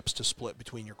amount of reps to split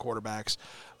between your quarterbacks.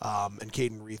 And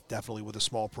Caden Reith, definitely with a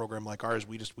small program like ours,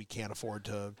 we can't afford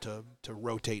to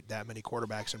rotate that many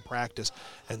quarterbacks in practice.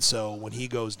 And so when he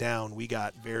goes down, we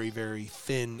got very, very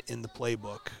thin in the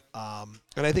playbook.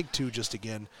 And I think too, just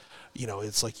again,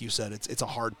 it's like you said, it's a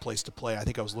hard place to play. I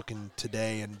think I was looking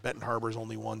today, and Benton Harbor's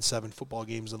only won 7 football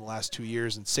games in the last 2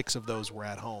 years, and 6 of those were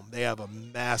at home. They have a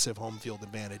massive home field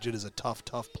advantage. It is a tough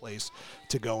place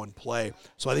to go and play.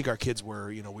 So I think our kids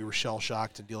were, we were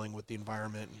shell-shocked and dealing with the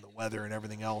environment and the weather and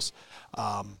everything else.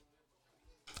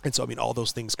 And so, I mean, all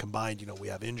those things combined, we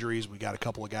have injuries. We got a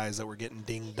couple of guys that were getting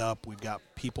dinged up. We've got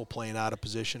people playing out of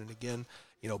position. And again,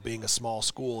 being a small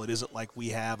school, it isn't like we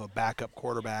have a backup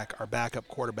quarterback. Our backup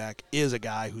quarterback is a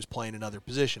guy who's playing another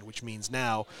position, which means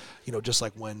now, just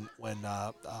like when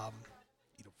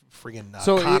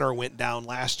Connor went down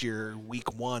last year,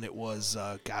 week 1, it was,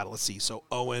 let's see. So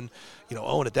Owen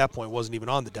at that point wasn't even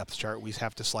on the depth chart. We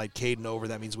have to slide Caden over.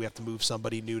 That means we have to move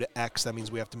somebody new to X. That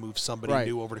means we have to move somebody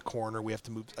new over to corner. We have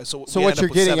to move. So what you're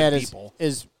getting at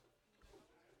is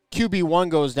QB1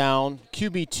 goes down,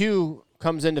 QB2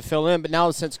 comes in to fill in, but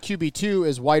now since QB2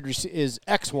 is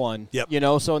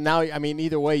X1, so now, I mean,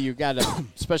 either way, you've got to,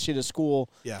 especially at a school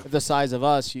the size of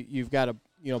us, you've got to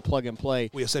plug and play.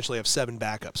 We essentially have 7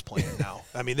 backups playing now.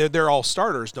 I mean, they're all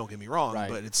starters, don't get me wrong, Right.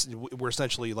 but we're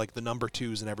essentially like the number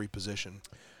 2s in every position.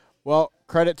 Well,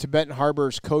 credit to Benton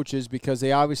Harbor's coaches because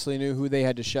they obviously knew who they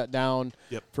had to shut down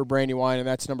for Brandywine, and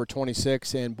that's number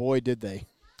 26, and boy, did they.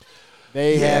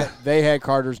 They had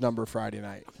Carter's number Friday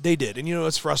night. They did, and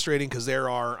it's frustrating because there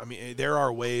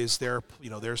are ways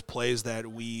there's plays that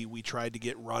we tried to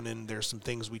get running. There's some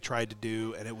things we tried to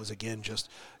do, and it was again just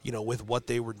with what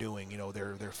they were doing.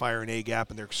 They're firing A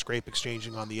gap and they're scrape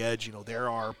exchanging on the edge. There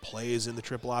are plays in the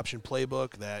triple option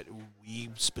playbook that we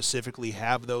specifically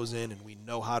have those in, and we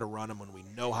know how to run them and we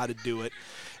know how to do it.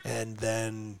 And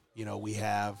then we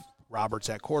have Roberts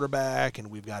at quarterback, and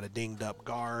we've got a dinged-up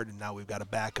guard, and now we've got a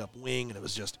backup wing, and it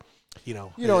was just,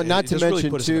 not to really mention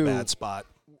put us too, in a bad spot.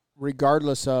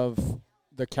 Regardless of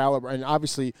the caliber, and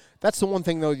obviously that's the one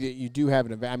thing though that you do have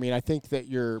an event. I mean, I think that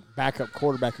your backup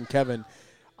quarterback and Kevin,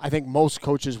 I think most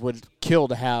coaches would kill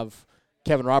to have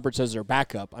Kevin Roberts as their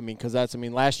backup. I mean, because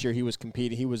last year he was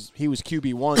competing. He was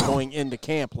QB1 going into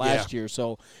camp last year,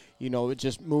 so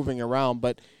just moving around.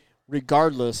 But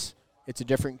regardless, it's a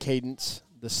different cadence.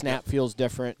 The snap feels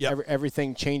different. Yep.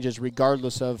 Everything changes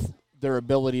regardless of their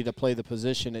ability to play the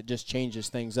position. It just changes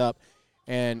things up.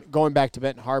 And going back to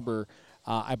Benton Harbor,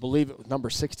 I believe it was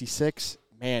number 66.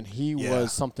 Man, he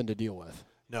was something to deal with.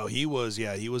 No, he was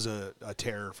a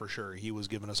terror for sure. He was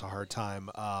giving us a hard time.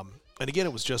 And again,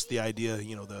 it was just the idea,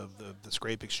 the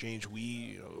scrape exchange.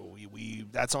 We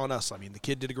that's on us. I mean, the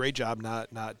kid did a great job,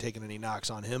 not taking any knocks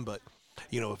on him. But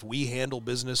if we handle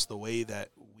business the way that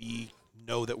we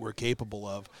know that we're capable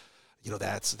of,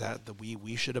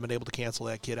 we should have been able to cancel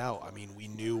that kid out. I mean, we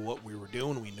knew what we were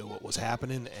doing, we knew what was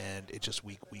happening, and it just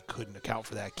we couldn't account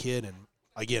for that kid. And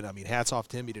again, I mean, hats off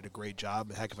to him. He did a great job,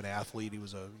 a heck of an athlete. He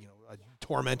was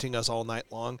tormenting us all night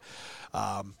long.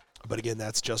 But again,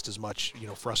 that's just as much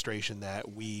frustration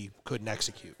that we couldn't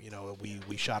execute.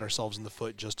 We shot ourselves in the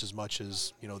foot just as much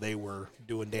as they were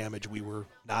doing damage. We were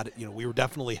not. We were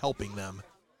definitely helping them.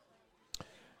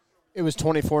 It was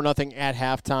 24-0 at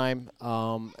halftime.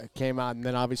 It came out, and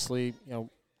then obviously,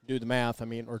 do the math. I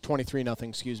mean, or 23-0,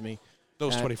 excuse me. That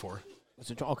was 24.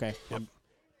 Was it okay? Yep.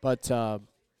 But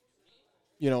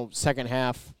second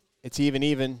half, it's even.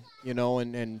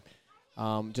 And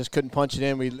just couldn't punch it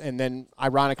in. And then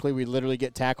ironically, we literally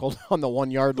get tackled on the 1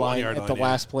 yard line at the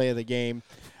last play of the game.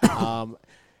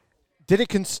 Did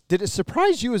it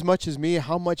surprise you as much as me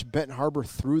how much Benton Harbor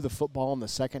threw the football in the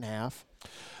second half?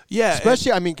 Yeah,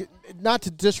 especially, not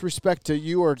to disrespect to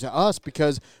you or to us,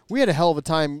 because we had a hell of a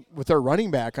time with our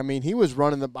running back. I mean, he was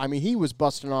he was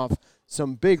busting off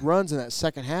some big runs in that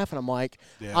second half, and I'm like,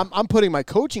 I'm putting my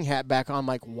coaching hat back on. I'm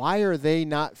like, why are they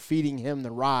not feeding him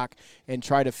the rock and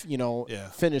try to,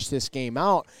 finish this game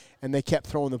out? And they kept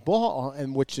throwing the ball,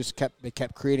 and they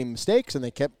kept creating mistakes, and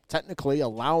they kept technically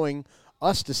allowing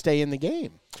us to stay in the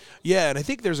game. Yeah, and I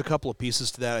think there's a couple of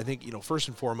pieces to that. I think, first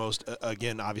and foremost,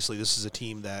 again, obviously this is a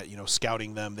team that,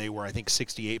 scouting them, they were, I think,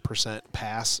 68%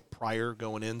 pass prior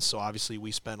going in. So obviously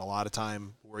we spent a lot of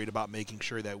time worried about making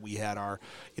sure that we had our,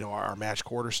 our match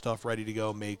quarter stuff ready to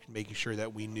go, making sure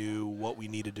that we knew what we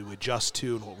needed to adjust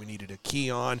to and what we needed to key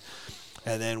on.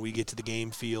 And then we get to the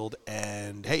game field,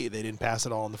 and hey, they didn't pass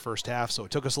it all in the first half, so it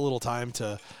took us a little time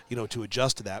to, to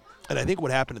adjust to that. And I think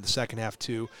what happened in the second half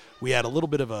too, we had a little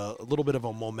bit of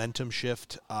a momentum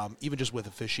shift, even just with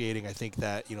officiating. I think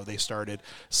that they started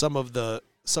some of the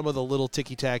little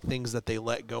ticky-tack things that they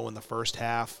let go in the first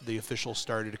half, the officials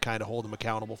started to kind of hold them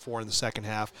accountable for in the second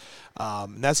half.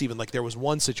 And that's even like there was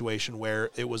one situation where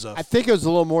it was I think it was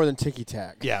a little more than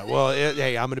ticky-tack. Yeah, well,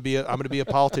 hey, I'm going to be a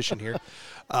politician here.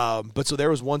 But so there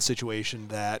was one situation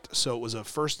so it was a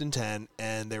 1st and 10,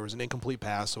 and there was an incomplete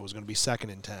pass, so it was going to be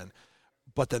 2nd and 10.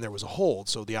 But then there was a hold,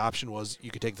 so the option was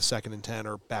you could take the 2nd and 10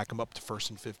 or back them up to 1st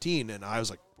and 15. And I was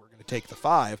like, we're going to take the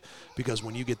 5, because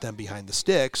when you get them behind the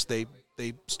sticks, they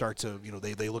start to,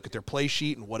 they look at their play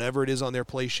sheet, and whatever it is on their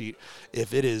play sheet,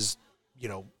 if it is,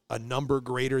 a number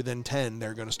greater than 10,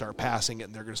 they're going to start passing it,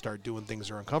 and they're going to start doing things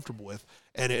they're uncomfortable with.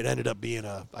 And it ended up being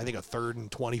I think a 3rd and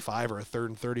 25 or a 3rd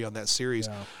and 30 on that series.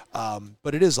 Yeah.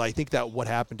 But it is, I think that what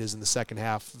happened is in the second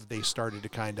half, they started to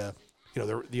kind of,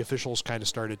 the officials kind of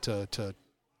started to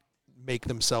make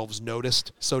themselves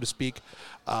noticed, so to speak.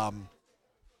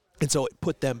 And so it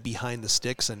put them behind the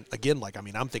sticks. And again,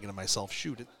 I'm thinking to myself,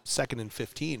 shoot, at 2nd and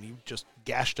 15, you just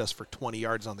gashed us for 20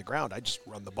 yards on the ground. I just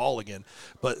run the ball again.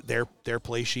 But their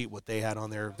play sheet, what they had on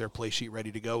their play sheet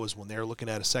ready to go is when they're looking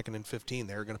at a 2nd and 15,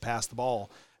 they're going to pass the ball.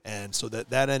 And so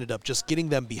that ended up just getting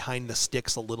them behind the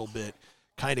sticks a little bit,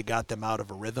 kind of got them out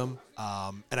of a rhythm.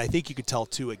 And I think you could tell,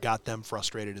 too, it got them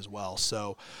frustrated as well.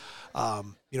 So,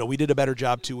 we did a better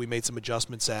job, too. We made some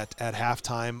adjustments at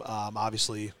halftime.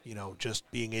 Obviously, just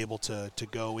being able to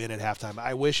go in at halftime.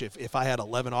 I wish if I had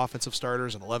 11 offensive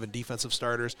starters and 11 defensive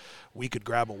starters, we could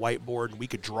grab a whiteboard and we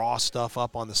could draw stuff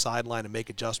up on the sideline and make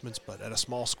adjustments. But at a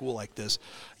small school like this,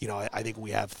 I think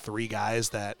we have 3 guys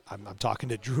that I'm talking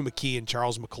to Drew McKee and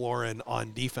Charles McLaurin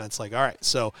on defense. Like, all right,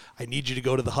 so I need you to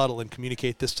go to the huddle and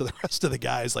communicate this to the rest of the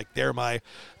guys. Like, they're my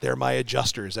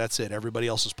adjusters. That's it. Everybody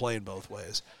else is playing both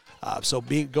ways. So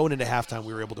going into halftime,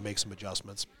 we were able to make some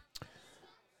adjustments.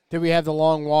 Did we have the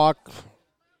long walk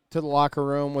to the locker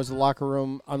room? Was the locker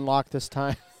room unlocked this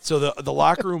time? So the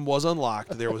locker room was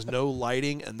unlocked. There was no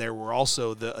lighting, and there were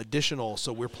also the additional.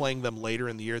 So we're playing them later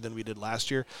in the year than we did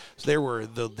last year. So there were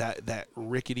that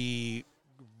rickety,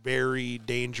 very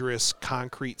dangerous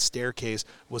concrete staircase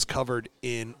was covered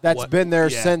in. That's been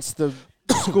there since the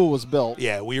school was built.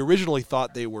 Yeah, we originally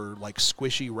thought they were like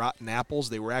squishy, rotten apples.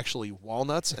 They were actually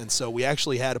walnuts, and so we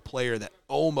actually had a player that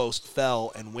almost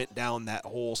fell and went down that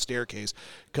whole staircase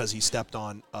because he stepped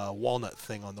on a walnut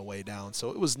thing on the way down.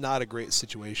 So it was not a great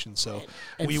situation. So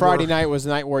Friday night was the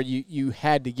night where you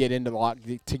had to get into the lock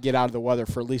to get out of the weather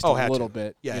for at least a little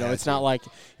bit. Yeah, it's not like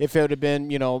if it would have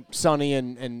been sunny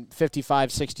and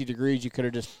 55, 60 degrees, you could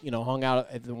have just hung out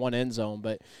at the one end zone.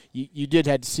 But you did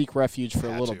have to seek refuge for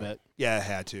a little bit. Yeah, I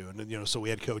had to. And, so we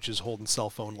had coaches holding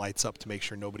cell phone lights up to make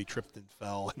sure nobody tripped and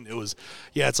fell. And it was,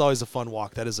 it's always a fun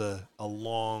walk. That is a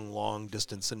long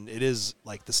distance. And it is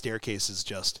like the staircase is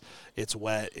it's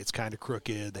wet. It's kind of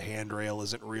crooked. The handrail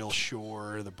isn't real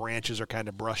sure. The branches are kind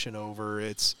of brushing over.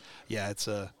 It's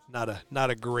not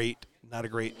a great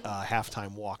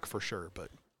halftime walk for sure. But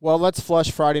well, let's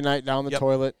flush Friday night down the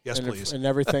toilet. Yes, please. And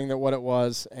everything that what it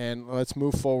was, and let's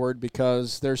move forward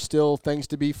because there's still things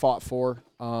to be fought for.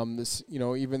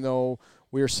 Even though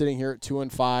we are sitting here at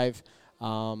 2-5,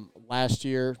 last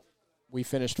year we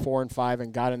finished 4-5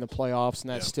 and got in the playoffs, and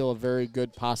that's still a very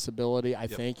good possibility. I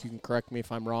think you can correct me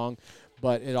if I'm wrong,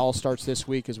 but it all starts this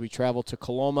week as we travel to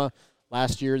Coloma.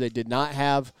 Last year they did not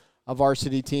have a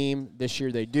varsity team. This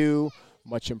year they do,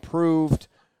 much improved.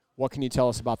 What can you tell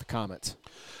us about the Comets?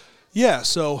 Yeah,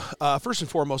 so first and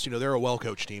foremost, they're a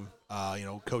well-coached team.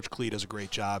 Coach Clee does a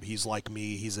great job. He's like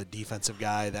me. He's a defensive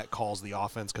guy that calls the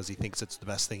offense because he thinks it's the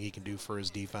best thing he can do for his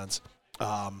defense.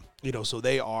 So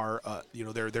they are,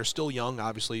 they're still young.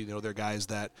 Obviously, they're guys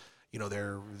that,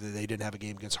 they didn't have a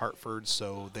game against Hartford,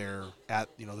 so they're at,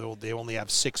 they only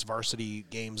have 6 varsity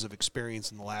games of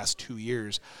experience in the last 2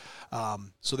 years.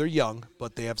 So they're young,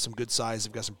 but they have some good size.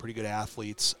 They've got some pretty good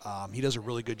athletes. He does a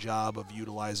really good job of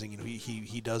utilizing,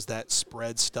 he does that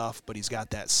spread stuff, but he's got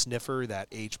that sniffer, that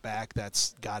H-back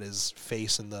that's got his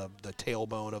face in the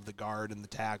tailbone of the guard and the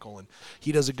tackle, and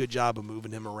he does a good job of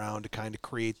moving him around to kind of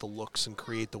create the looks and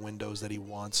create the windows that he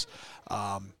wants.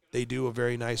 They do a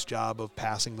very nice job of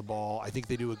passing the ball. I think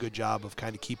they do a good job of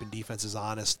kind of keeping defenses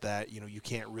honest that, you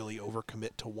can't really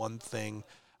overcommit to one thing.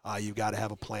 You've got to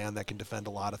have a plan that can defend a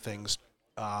lot of things.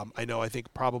 I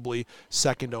think probably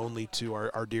second only to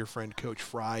our dear friend Coach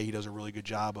Fry. He does a really good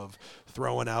job of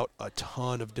throwing out a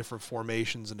ton of different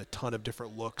formations and a ton of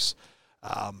different looks.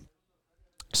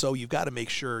 So you've got to make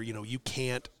sure, you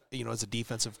can't, as a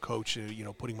defensive coach,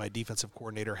 putting my defensive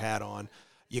coordinator hat on,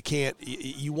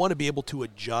 you want to be able to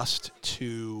adjust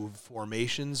to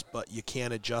formations, but you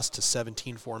can't adjust to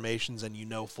 17 formations, and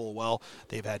full well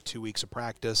they've had 2 weeks of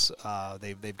practice.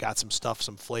 They've got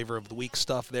some flavor of the week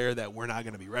stuff there that we're not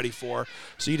going to be ready for.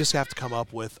 So you just have to come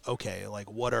up with, okay, like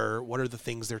what are the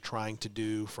things they're trying to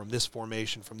do from this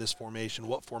formation,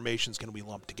 what formations can we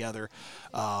lump together?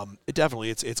 It definitely,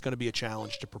 it's going to be a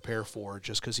challenge to prepare for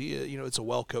just because it's a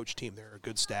well-coached team. They're a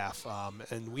good staff,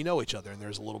 and we know each other, and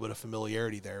there's a little bit of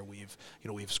familiarity there.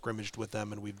 We've scrimmaged with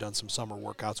them, and we've done some summer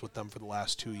workouts with them for the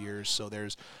last 2 years. So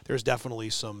there's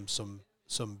definitely some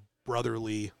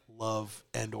brotherly love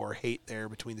and or hate there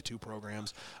between the two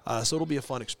programs. So it'll be a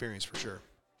fun experience for sure.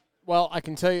 Well, I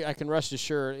can tell you, I can rest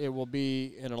assured it will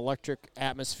be an electric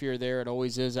atmosphere there. It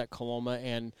always is at Coloma.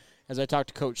 And as I talked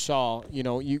to Coach Shaw,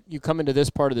 you come into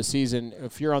this part of the season,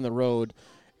 if you're on the road,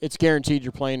 it's guaranteed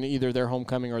you're playing either their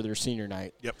homecoming or their senior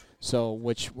night. Yep. So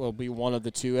which will be one of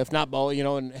the two, if not both,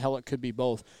 and hell, it could be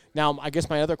both. Now, I guess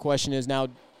my other question is now,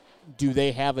 do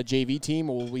they have a JV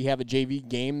team, or will we have a JV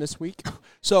game this week?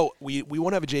 So we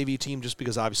won't have a JV team just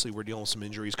because obviously we're dealing with some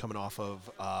injuries coming off of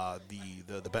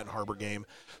the Benton Harbor game.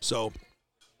 So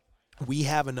we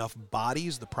have enough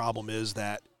bodies. The problem is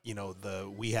that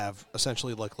we have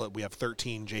essentially we have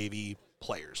 13 JV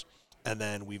players. And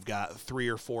then we've got 3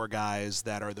 or 4 guys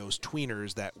that are those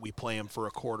tweeners that we play them for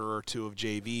a quarter or 2 of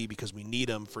JV because we need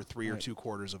them for 3 or 2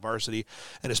 quarters of varsity.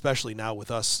 And especially now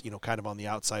with us, kind of on the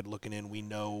outside looking in, we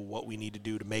know what we need to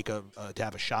do to make to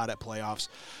have a shot at playoffs.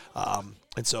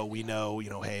 And so we know,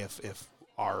 hey, if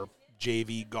our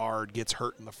JV guard gets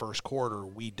hurt in the first quarter,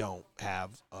 we don't have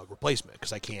a replacement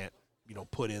because I can't,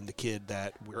 put in the kid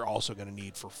that we're also going to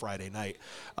need for Friday night.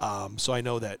 So I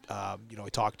know that, I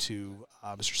talked to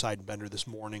Mr. Seidenbender this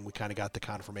morning. We kind of got the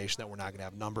confirmation that we're not going to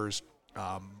have numbers.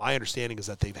 My understanding is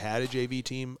that they've had a JV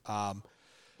team.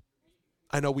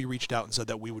 I know we reached out and said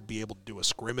that we would be able to do a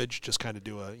scrimmage, just kind of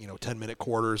do a 10-minute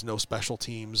quarters, no special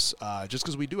teams, just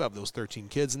because we do have those 13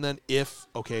 kids. And then if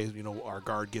our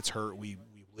guard gets hurt, we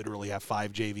literally have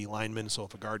 5 JV linemen. So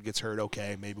if a guard gets hurt,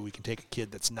 okay, maybe we can take a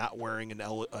kid that's not wearing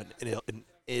an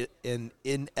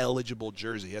ineligible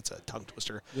jersey. That's a tongue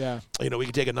twister. Yeah. We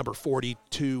can take a number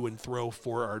 42 and throw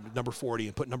for our number 40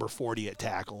 and put number 40 at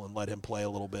tackle and let him play a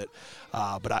little bit.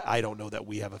 But I don't know that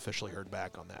we have officially heard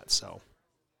back on that. So.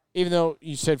 Even though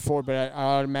you said 4, but I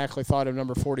automatically thought of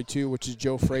number 42, which is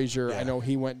Joe Frazier. Yeah. I know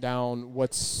he went down.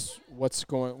 What's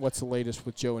the latest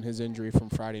with Joe and his injury from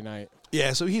Friday night?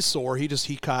 Yeah, so he's sore. He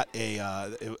caught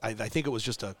I think it was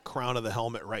just a crown of the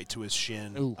helmet right to his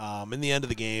shin. In the end of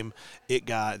the game, they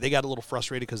got a little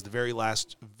frustrated because the very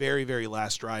very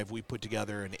last drive we put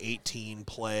together an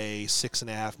 18-play,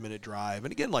 6.5-minute drive.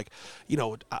 And again,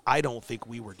 I don't think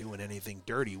we were doing anything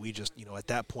dirty. We just, at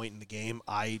that point in the game,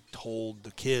 I told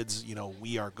the kids,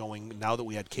 we are going, now that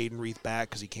we had Caden Reith back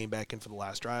because he came back in for the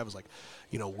last drive, I was like,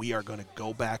 we are going to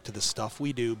go back to the stuff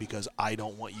we do because I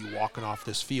don't want you walking off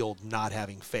this field not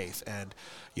having faith. And,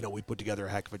 we put together a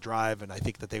heck of a drive, and I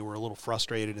think that they were a little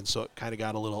frustrated, and so it kind of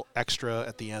got a little extra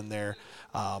at the end there.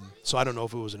 So I don't know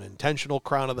if it was an intentional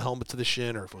crown of the helmet to the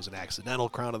shin or if it was an accidental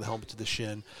crown of the helmet to the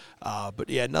shin. But,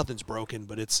 yeah, nothing's broken,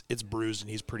 but it's bruised, and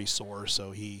he's pretty sore.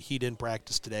 So he didn't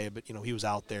practice today, but, he was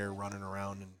out there running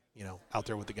around and, out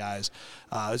there with the guys.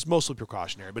 It's mostly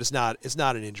precautionary, but it's not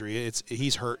an injury.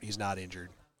 He's hurt. He's not injured.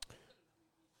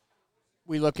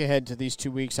 We look ahead to these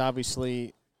 2 weeks.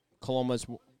 Obviously, Coloma's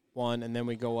one, and then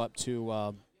we go up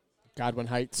to Godwin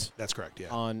Heights. That's correct, yeah.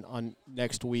 On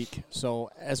next week. So,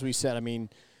 as we said,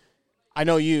 I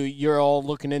know you're all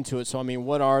looking into it. So,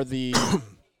 what are the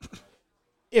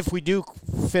if we do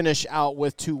finish out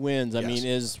with 2 wins,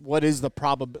 what is the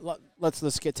probability?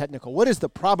 Let's get technical. What is the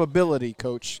probability,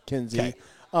 Coach Kinzie,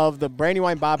 of the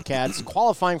Brandywine Bobcats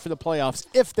qualifying for the playoffs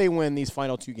if they win these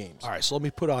final 2 games? All right, so let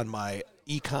me put on my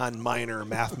econ minor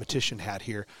mathematician hat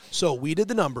here. So we did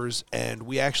the numbers, and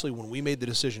we actually, when we made the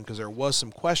decision, because there was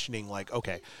some questioning,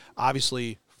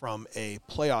 obviously from a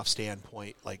playoff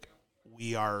standpoint,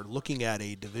 we are looking at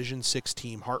a Division 6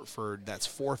 team, Hartford, that's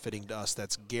forfeiting to us,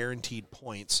 that's guaranteed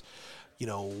points.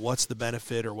 What's the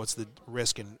benefit or what's the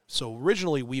risk? And so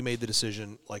originally we made the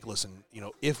decision, listen,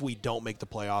 if we don't make the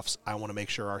playoffs, I want to make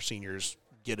sure our seniors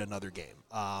get another game.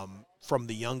 From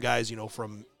the young guys,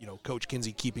 from Coach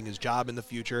Kinzie keeping his job in the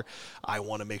future, I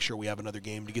want to make sure we have another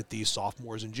game to get these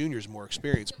sophomores and juniors more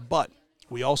experience. But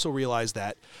we also realized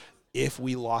that if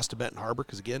we lost to Benton Harbor,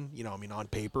 because again, on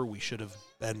paper, we should have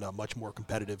been a much more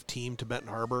competitive team to Benton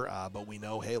Harbor, but we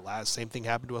know, hey, same thing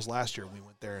happened to us last year. We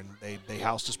went there and they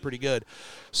housed us pretty good.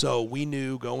 So we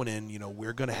knew going in,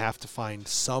 we're going to have to find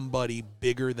somebody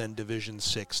bigger than Division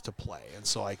 6 to play. And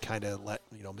so I kind of let,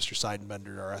 Mr.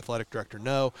 Seidenbender, our athletic director,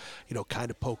 know,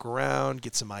 kind of poke around,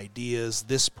 get some ideas.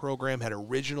 This program had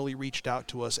originally reached out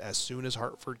to us as soon as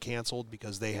Hartford canceled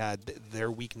because they had their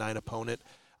Week 9 opponent.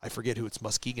 I forget who it's,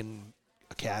 Muskegon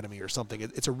Academy or something.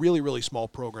 It's a really, really small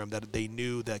program that they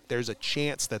knew that there's a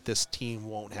chance that this team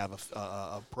won't have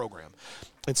a program.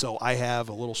 And so I have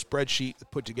a little spreadsheet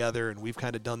put together, and we've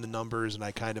kind of done the numbers, and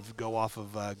I kind of go off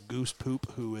of Goose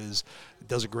Poop, who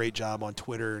does a great job on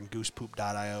Twitter, and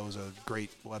goosepoop.io is a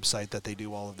great website that they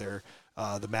do all of their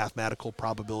the mathematical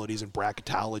probabilities and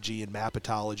bracketology and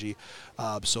mapatology.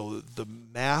 So the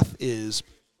math is,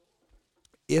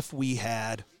 if we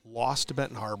had lost to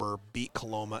Benton Harbor, beat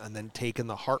Coloma, and then taken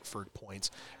the Hartford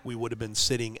points, we would have been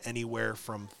sitting anywhere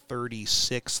from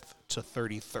 36th to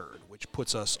 33rd, which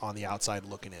puts us on the outside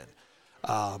looking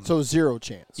in. So 0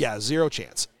 chance. Yeah, 0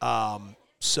 chance.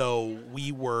 So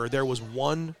there was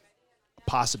one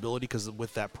possibility, because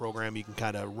with that program you can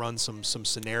kind of run some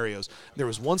scenarios. There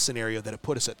was one scenario that it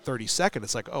put us at 32nd.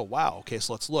 It's like, oh wow, okay,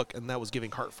 so let's look, and that was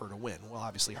giving Hartford a win. Well,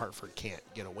 obviously Hartford can't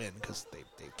get a win because they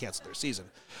canceled their season.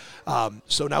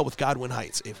 So now with Godwin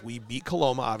Heights, if we beat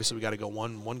Coloma, obviously we got to go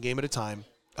one game at a time.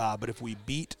 But if we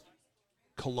beat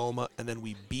Coloma, and then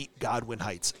we beat Godwin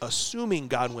Heights. Assuming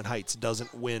Godwin Heights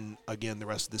doesn't win again the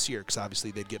rest of this year, because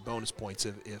obviously they'd get bonus points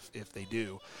if they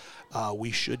do,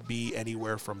 we should be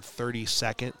anywhere from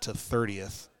 32nd to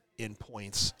 30th in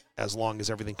points as long as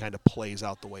everything kind of plays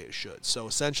out the way it should. So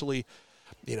essentially,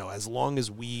 as long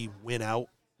as we win out,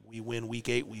 we win week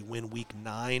 8, we win week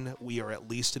 9, we are at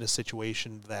least in a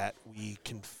situation that we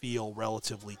can feel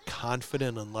relatively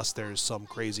confident, unless there's some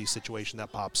crazy situation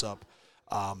that pops up,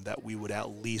 that we would at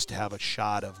least have a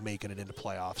shot of making it into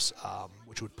playoffs,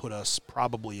 which would put us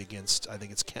probably against, I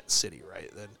think it's Kent City, right?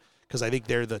 Then, because I think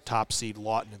they're the top seed.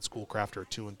 Lawton and Schoolcraft are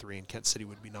 2 and 3, and Kent City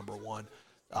would be number 1.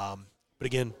 But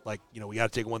again, we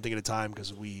got to take one thing at a time,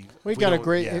 because we've got a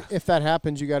great. Yeah. If that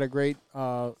happens, you got a great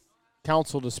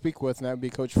counsel to speak with, and that would be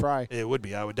Coach Fry. It would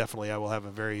be. I will have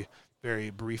a very,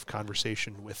 very brief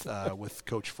conversation with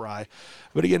Coach Fry.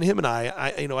 But again, him and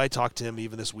I talked to him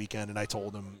even this weekend, and I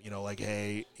told him,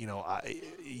 hey,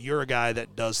 you're a guy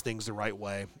that does things the right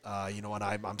way, and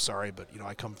I'm sorry, but,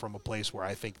 I come from a place where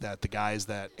I think that the guys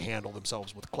that handle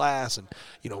themselves with class and,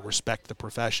 respect the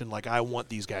profession, I want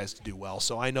these guys to do well.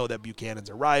 So I know that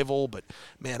Buchanan's a rival, but,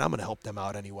 man, I'm going to help them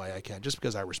out any way I can, just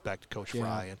because I respect Coach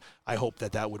Fry, and I hope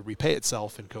that would repay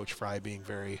itself in Coach Fry being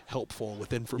very helpful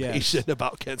with information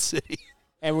about Kent City.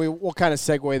 And we'll kind of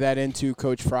segue that into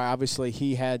Coach Fry. Obviously,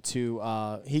 he had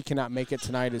to he cannot make it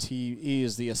tonight, as he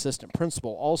is the assistant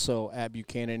principal also at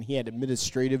Buchanan. He had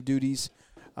administrative duties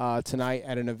tonight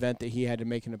at an event that he had to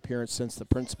make an appearance since the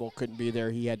principal couldn't be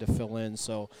there. He had to fill in.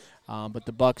 So, but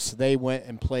the Bucks, they went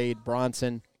and played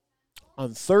Bronson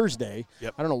on Thursday.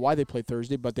 Yep. I don't know why they played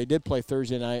Thursday, but they did play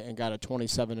Thursday night and got a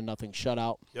 27-0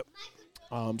 shutout. Yep.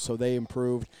 So they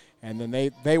improved, and then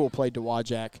they will play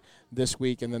Dowagiac this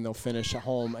week, and then they'll finish at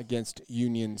home against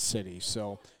Union City.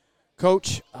 So,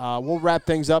 Coach, we'll wrap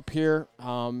things up here.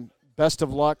 Best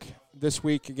of luck this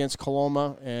week against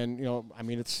Coloma, and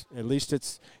it's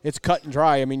cut and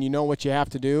dry. You know what you have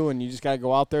to do, and you just got to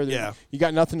go out there. Yeah. You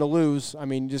got nothing to lose.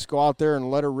 Just go out there and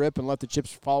let her rip and let the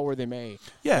chips fall where they may.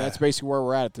 Yeah, and that's basically where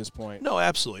we're at this point. No,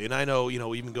 absolutely. And I know,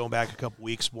 even going back a couple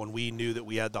weeks when we knew that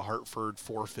we had the Hartford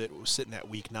forfeit, was sitting at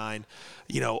week 9.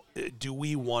 Do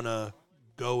we want to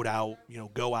go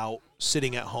out,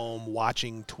 sitting at home,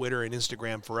 watching Twitter and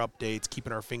Instagram for updates,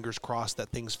 keeping our fingers crossed that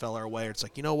things fell our way? It's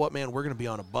you know what, man, we're going to be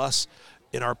on a bus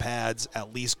in our pads,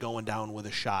 at least going down with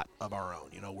a shot of our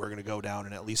own. We're going to go down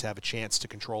and at least have a chance to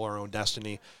control our own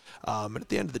destiny. And at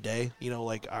the end of the day, we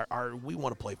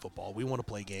want to play football. We want to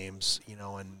play games,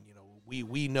 and,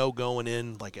 we know going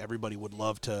in, everybody would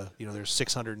love to, there's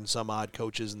 600 and some odd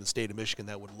coaches in the state of Michigan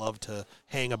that would love to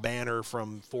hang a banner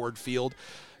from Ford Field,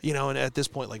 and at this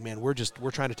point, man, we're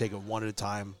trying to take it one at a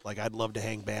time. I'd love to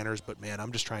hang banners, but man,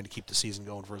 I'm just trying to keep the season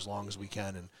going for as long as we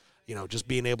can. And, just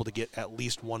being able to get at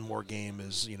least one more game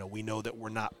is, we know that we're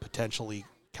not potentially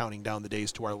counting down the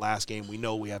days to our last game. We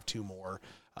know we have 2 more.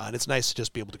 And it's nice to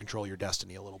just be able to control your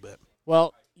destiny a little bit.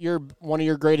 Well, one of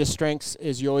your greatest strengths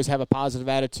is you always have a positive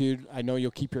attitude. I know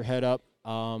you'll keep your head up.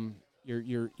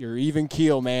 You're even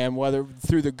keel, man, whether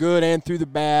through the good and through the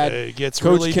bad. It gets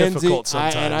Coach really Kinzie, difficult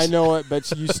sometimes. And I know it,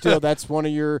 but you still that's one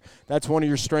of your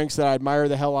strengths that I admire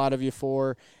the hell out of you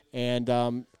for. And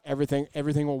everything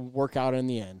will work out in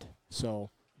the end. So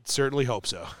certainly hope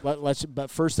so.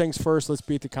 But first things first, let's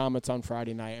beat the Comets on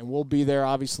Friday night, and we'll be there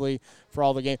obviously for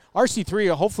all the game.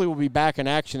 RC3 hopefully will be back in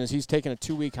action as he's taking a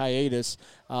 2-week hiatus.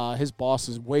 His boss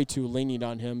is way too lenient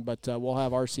on him, but we'll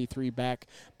have RC3 back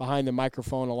behind the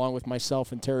microphone along with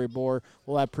myself and Terry Bohr.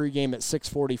 We'll have pregame at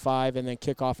 6:45 and then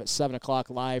kickoff at 7:00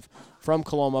 live from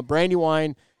Coloma.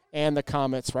 Brandywine and the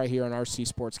Comets right here on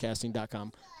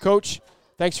rcsportscasting.com. Coach,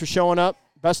 thanks for showing up.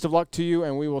 Best of luck to you,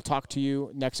 and we will talk to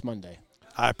you next Monday.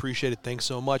 I appreciate it. Thanks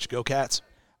so much. Go Cats.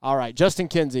 All right, Justin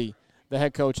Kinzie, the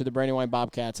head coach of the Brandywine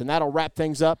Bobcats. And that'll wrap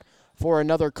things up for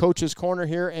another Coach's Corner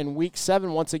here in Week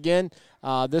 7. Once again,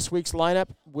 this week's lineup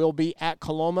will be at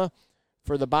Coloma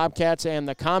for the Bobcats and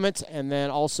the Comets. And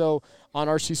then also on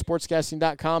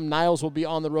rcsportscasting.com, Niles will be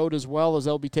on the road as well, as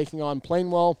they'll be taking on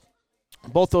Plainwell.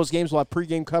 Both those games will have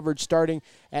pregame coverage starting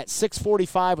at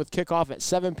 6:45 with kickoff at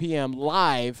 7 p.m.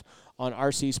 live on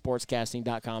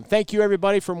rcsportscasting.com. Thank you,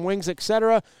 everybody from Wings,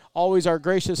 Etc. Always our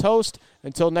gracious host.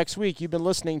 Until next week, you've been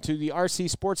listening to the RC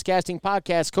Sportscasting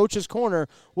Podcast, Coach's Corner.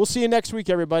 We'll see you next week,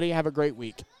 everybody. Have a great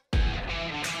week.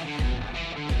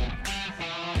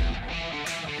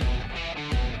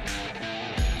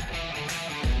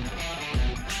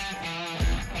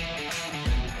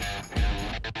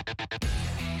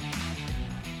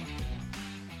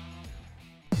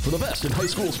 For the best in high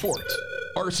school sports,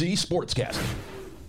 RC Sportscasting.